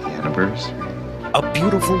 The anniversary. A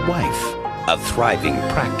beautiful wife, a thriving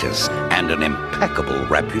practice, and an impeccable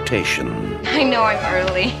reputation. I know I'm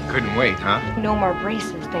early. Couldn't wait, huh? No more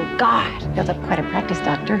braces, thank God. Built up quite a practice,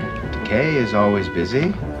 doctor. Kay is always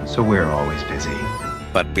busy, so we're always busy.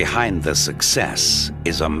 But behind the success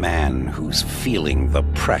is a man who's feeling the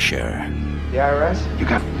pressure. The IRS? You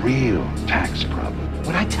got real tax problems.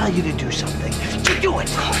 When I tell you to do something, you do it.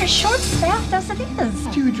 We're short-staffed as it is.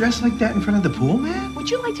 Do you dress like that in front of the pool, man? Would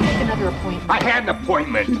you like to make another appointment? I had an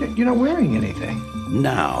appointment. You're not wearing anything.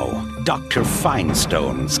 Now, Dr.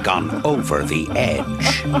 Finestone's gone over the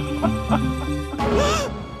edge.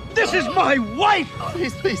 This is my wife!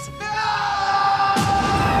 Please, please.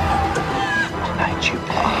 Tonight you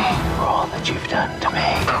pay for all that you've done to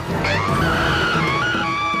me.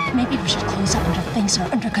 Maybe we should close up until things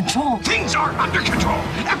are under control. Things are under control.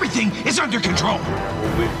 Everything is under control.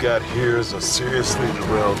 What we've got here is a seriously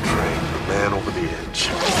derailed train. A man over the edge.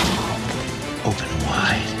 Open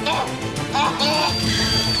wide.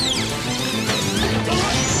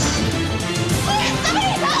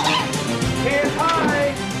 Somebody's out there! Hands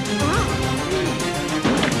high.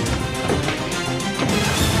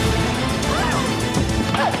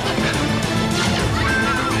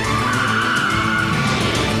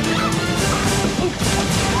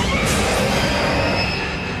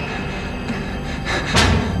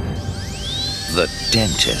 The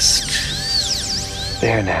dentist.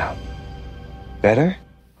 There now. Better?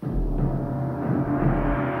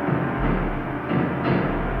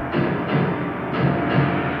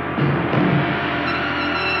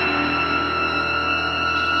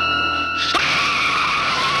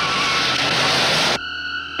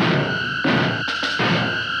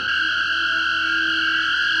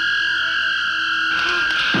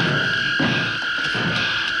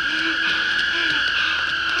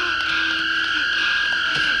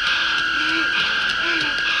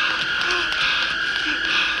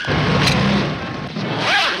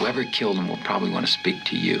 Whoever killed him will probably want to speak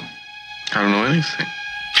to you. I don't know anything.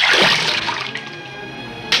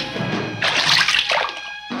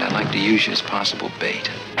 I'd like to use you as possible bait.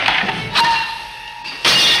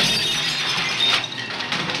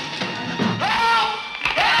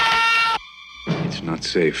 It's not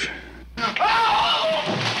safe.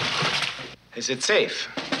 Is it safe?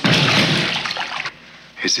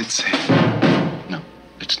 Is it safe? No,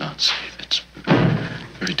 it's not safe. It's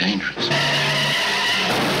very dangerous.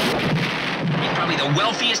 He's probably the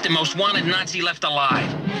wealthiest and most wanted Nazi left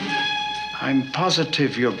alive. I'm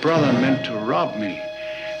positive your brother meant to rob me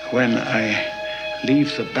when I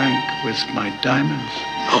leave the bank with my diamonds.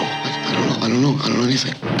 Oh, I don't know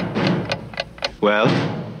anything. Well,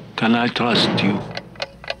 can I trust you?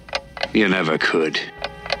 You never could.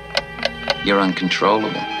 You're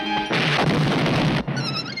uncontrollable.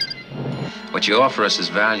 What you offer us is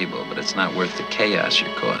valuable, but it's not worth the chaos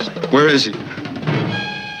you're causing. Where is he?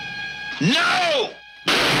 No!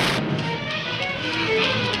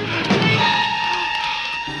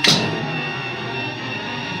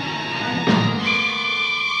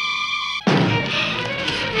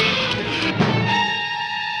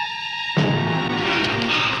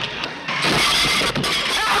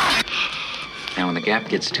 Now, when the gap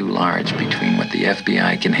gets too large between what the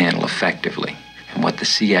FBI can handle effectively and what the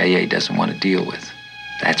CIA doesn't want to deal with,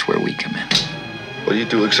 that's where we come in. What do you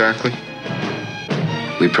do exactly?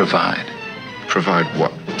 We provide. Provide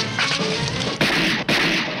what?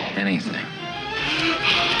 Anything.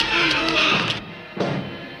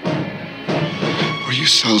 Were you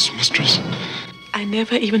Sal's mistress? I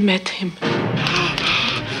never even met him.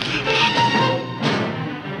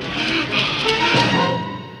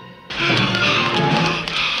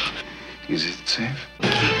 Is it safe?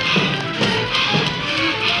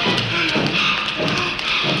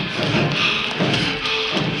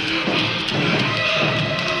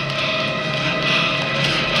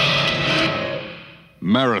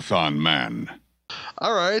 Marathon Man.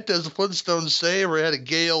 All right, as the Flintstones say, we had a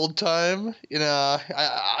gay old time. You know,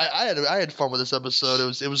 I had fun with this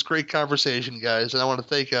episode. It was great conversation, guys, and I want to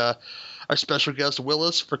thank our special guest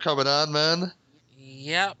Willis for coming on, man.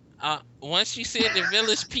 Yep. Once you said the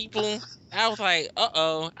Village People, I was like,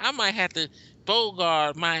 I might have to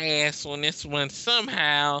bogart my ass on this one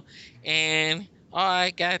somehow. And all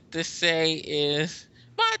I got to say is,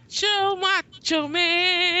 macho, macho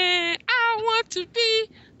man, I want to be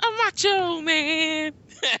a macho man.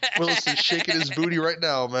 Willis is shaking his booty right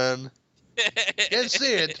now, man. Can't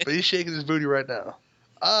see it, but he's shaking his booty right now.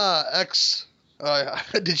 X,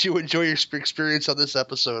 did you enjoy your experience on this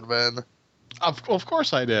episode, man? Of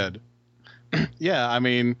course I did. Yeah, I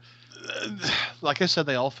mean, like I said,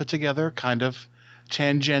 they all fit together kind of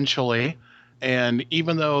tangentially. And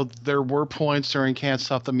even though there were points during Can't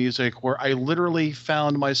Stop the Music where I literally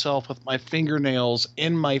found myself with my fingernails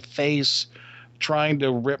in my face trying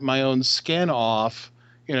to rip my own skin off,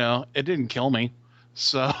 you know, it didn't kill me.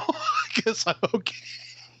 So I guess I'm okay.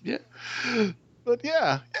 Yeah. But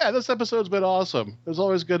yeah, this episode's been awesome. It was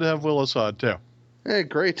always good to have Willis on, too. Hey,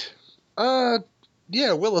 great.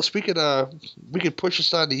 Yeah, Willis, we could push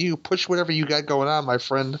this on to you. Push whatever you got going on, my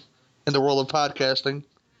friend, in the world of podcasting.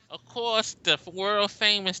 Of course, the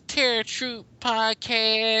world-famous Terror Troop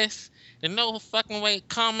podcast, the No Fucking Way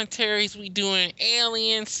commentaries we do in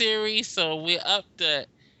Alien series, so we're up to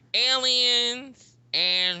Aliens,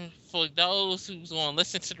 and for those who's going to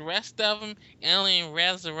listen to the rest of them, Alien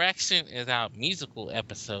Resurrection is our musical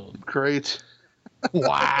episode. Great.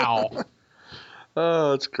 Wow.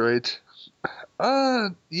 Oh, that's great. Yeah,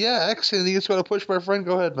 X, anything you just want to push, my friend?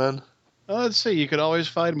 Go ahead, man. Let's see. You can always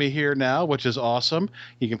find me here now, which is awesome.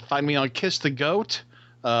 You can find me on Kiss the Goat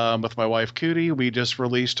with my wife, Cootie. We just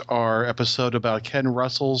released our episode about Ken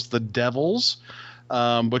Russell's The Devils,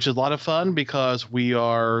 which is a lot of fun because we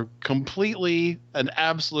are completely and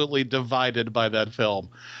absolutely divided by that film.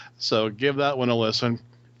 So give that one a listen.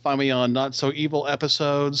 Find me on Not So Evil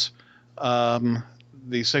Episodes,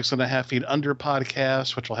 the 6.5 Feet Under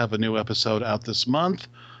podcast, which will have a new episode out this month.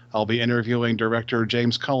 I'll be interviewing director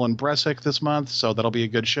James Cullen Bressick this month, so that'll be a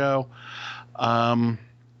good show. Writing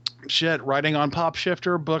on Pop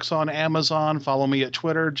Shifter, books on Amazon. Follow me at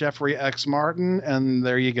Twitter, Jeffrey X Martin, and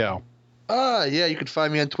there you go. Yeah, you can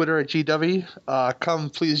find me on Twitter at GW. Come,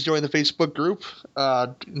 please join the Facebook group.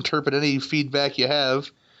 Interpret any feedback you have.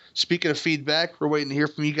 Speaking of feedback, we're waiting to hear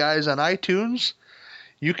from you guys on iTunes.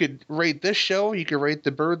 You could rate this show. You could rate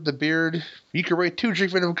The Bird, The Beard. You could rate Two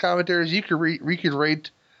Drink Venom Commentaries. You could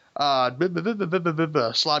rate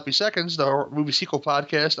Sloppy Seconds, the movie sequel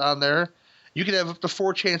podcast, on there. You can have up to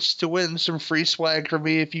 4 chances to win some free swag from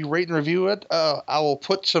me if you rate and review it. I will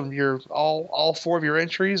put some all 4 of your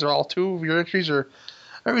entries, or all 2 of your entries, or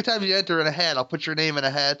every time you enter in a hat, I'll put your name in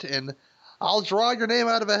a hat, and I'll draw your name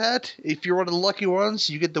out of a hat. If you're one of the lucky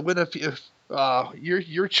ones, you get to win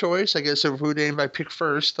your choice, I guess, of who name I pick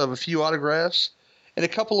first, of a few autographs and a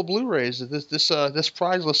couple of Blu-rays. This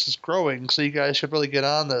prize list is growing, so you guys should really get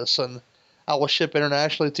on this, and I will ship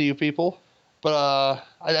internationally to you people. But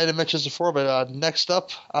I didn't mention this before, but next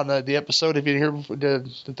up on the episode, if you hear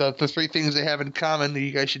the 3 things they have in common,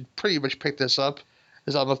 you guys should pretty much pick this up,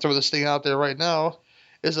 as I'm going to throw this thing out there right now,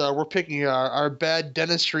 is we're picking our bad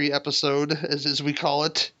dentistry episode, as we call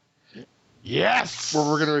it. Yes! Where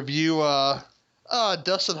we're going to review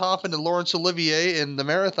Dustin Hoffman and Laurence Olivier in The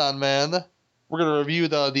Marathon Man. We're going to review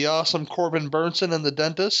the awesome Corbin Burnson and The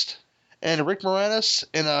Dentist, and Rick Moranis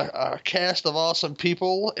and a cast of awesome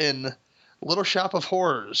people in Little Shop of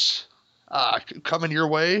Horrors. Coming your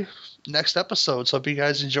way next episode, so hope you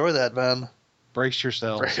guys enjoy that, man. Brace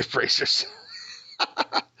yourselves. Brace yourselves.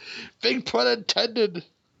 Big pun intended.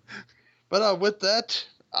 But with that,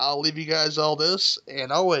 I'll leave you guys all this, and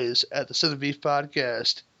always at the Sin of Beef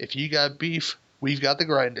podcast, if you got beef, we've got the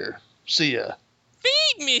grinder. See ya.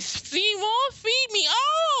 Feed me, Seymour. Feed me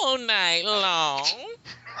all night long.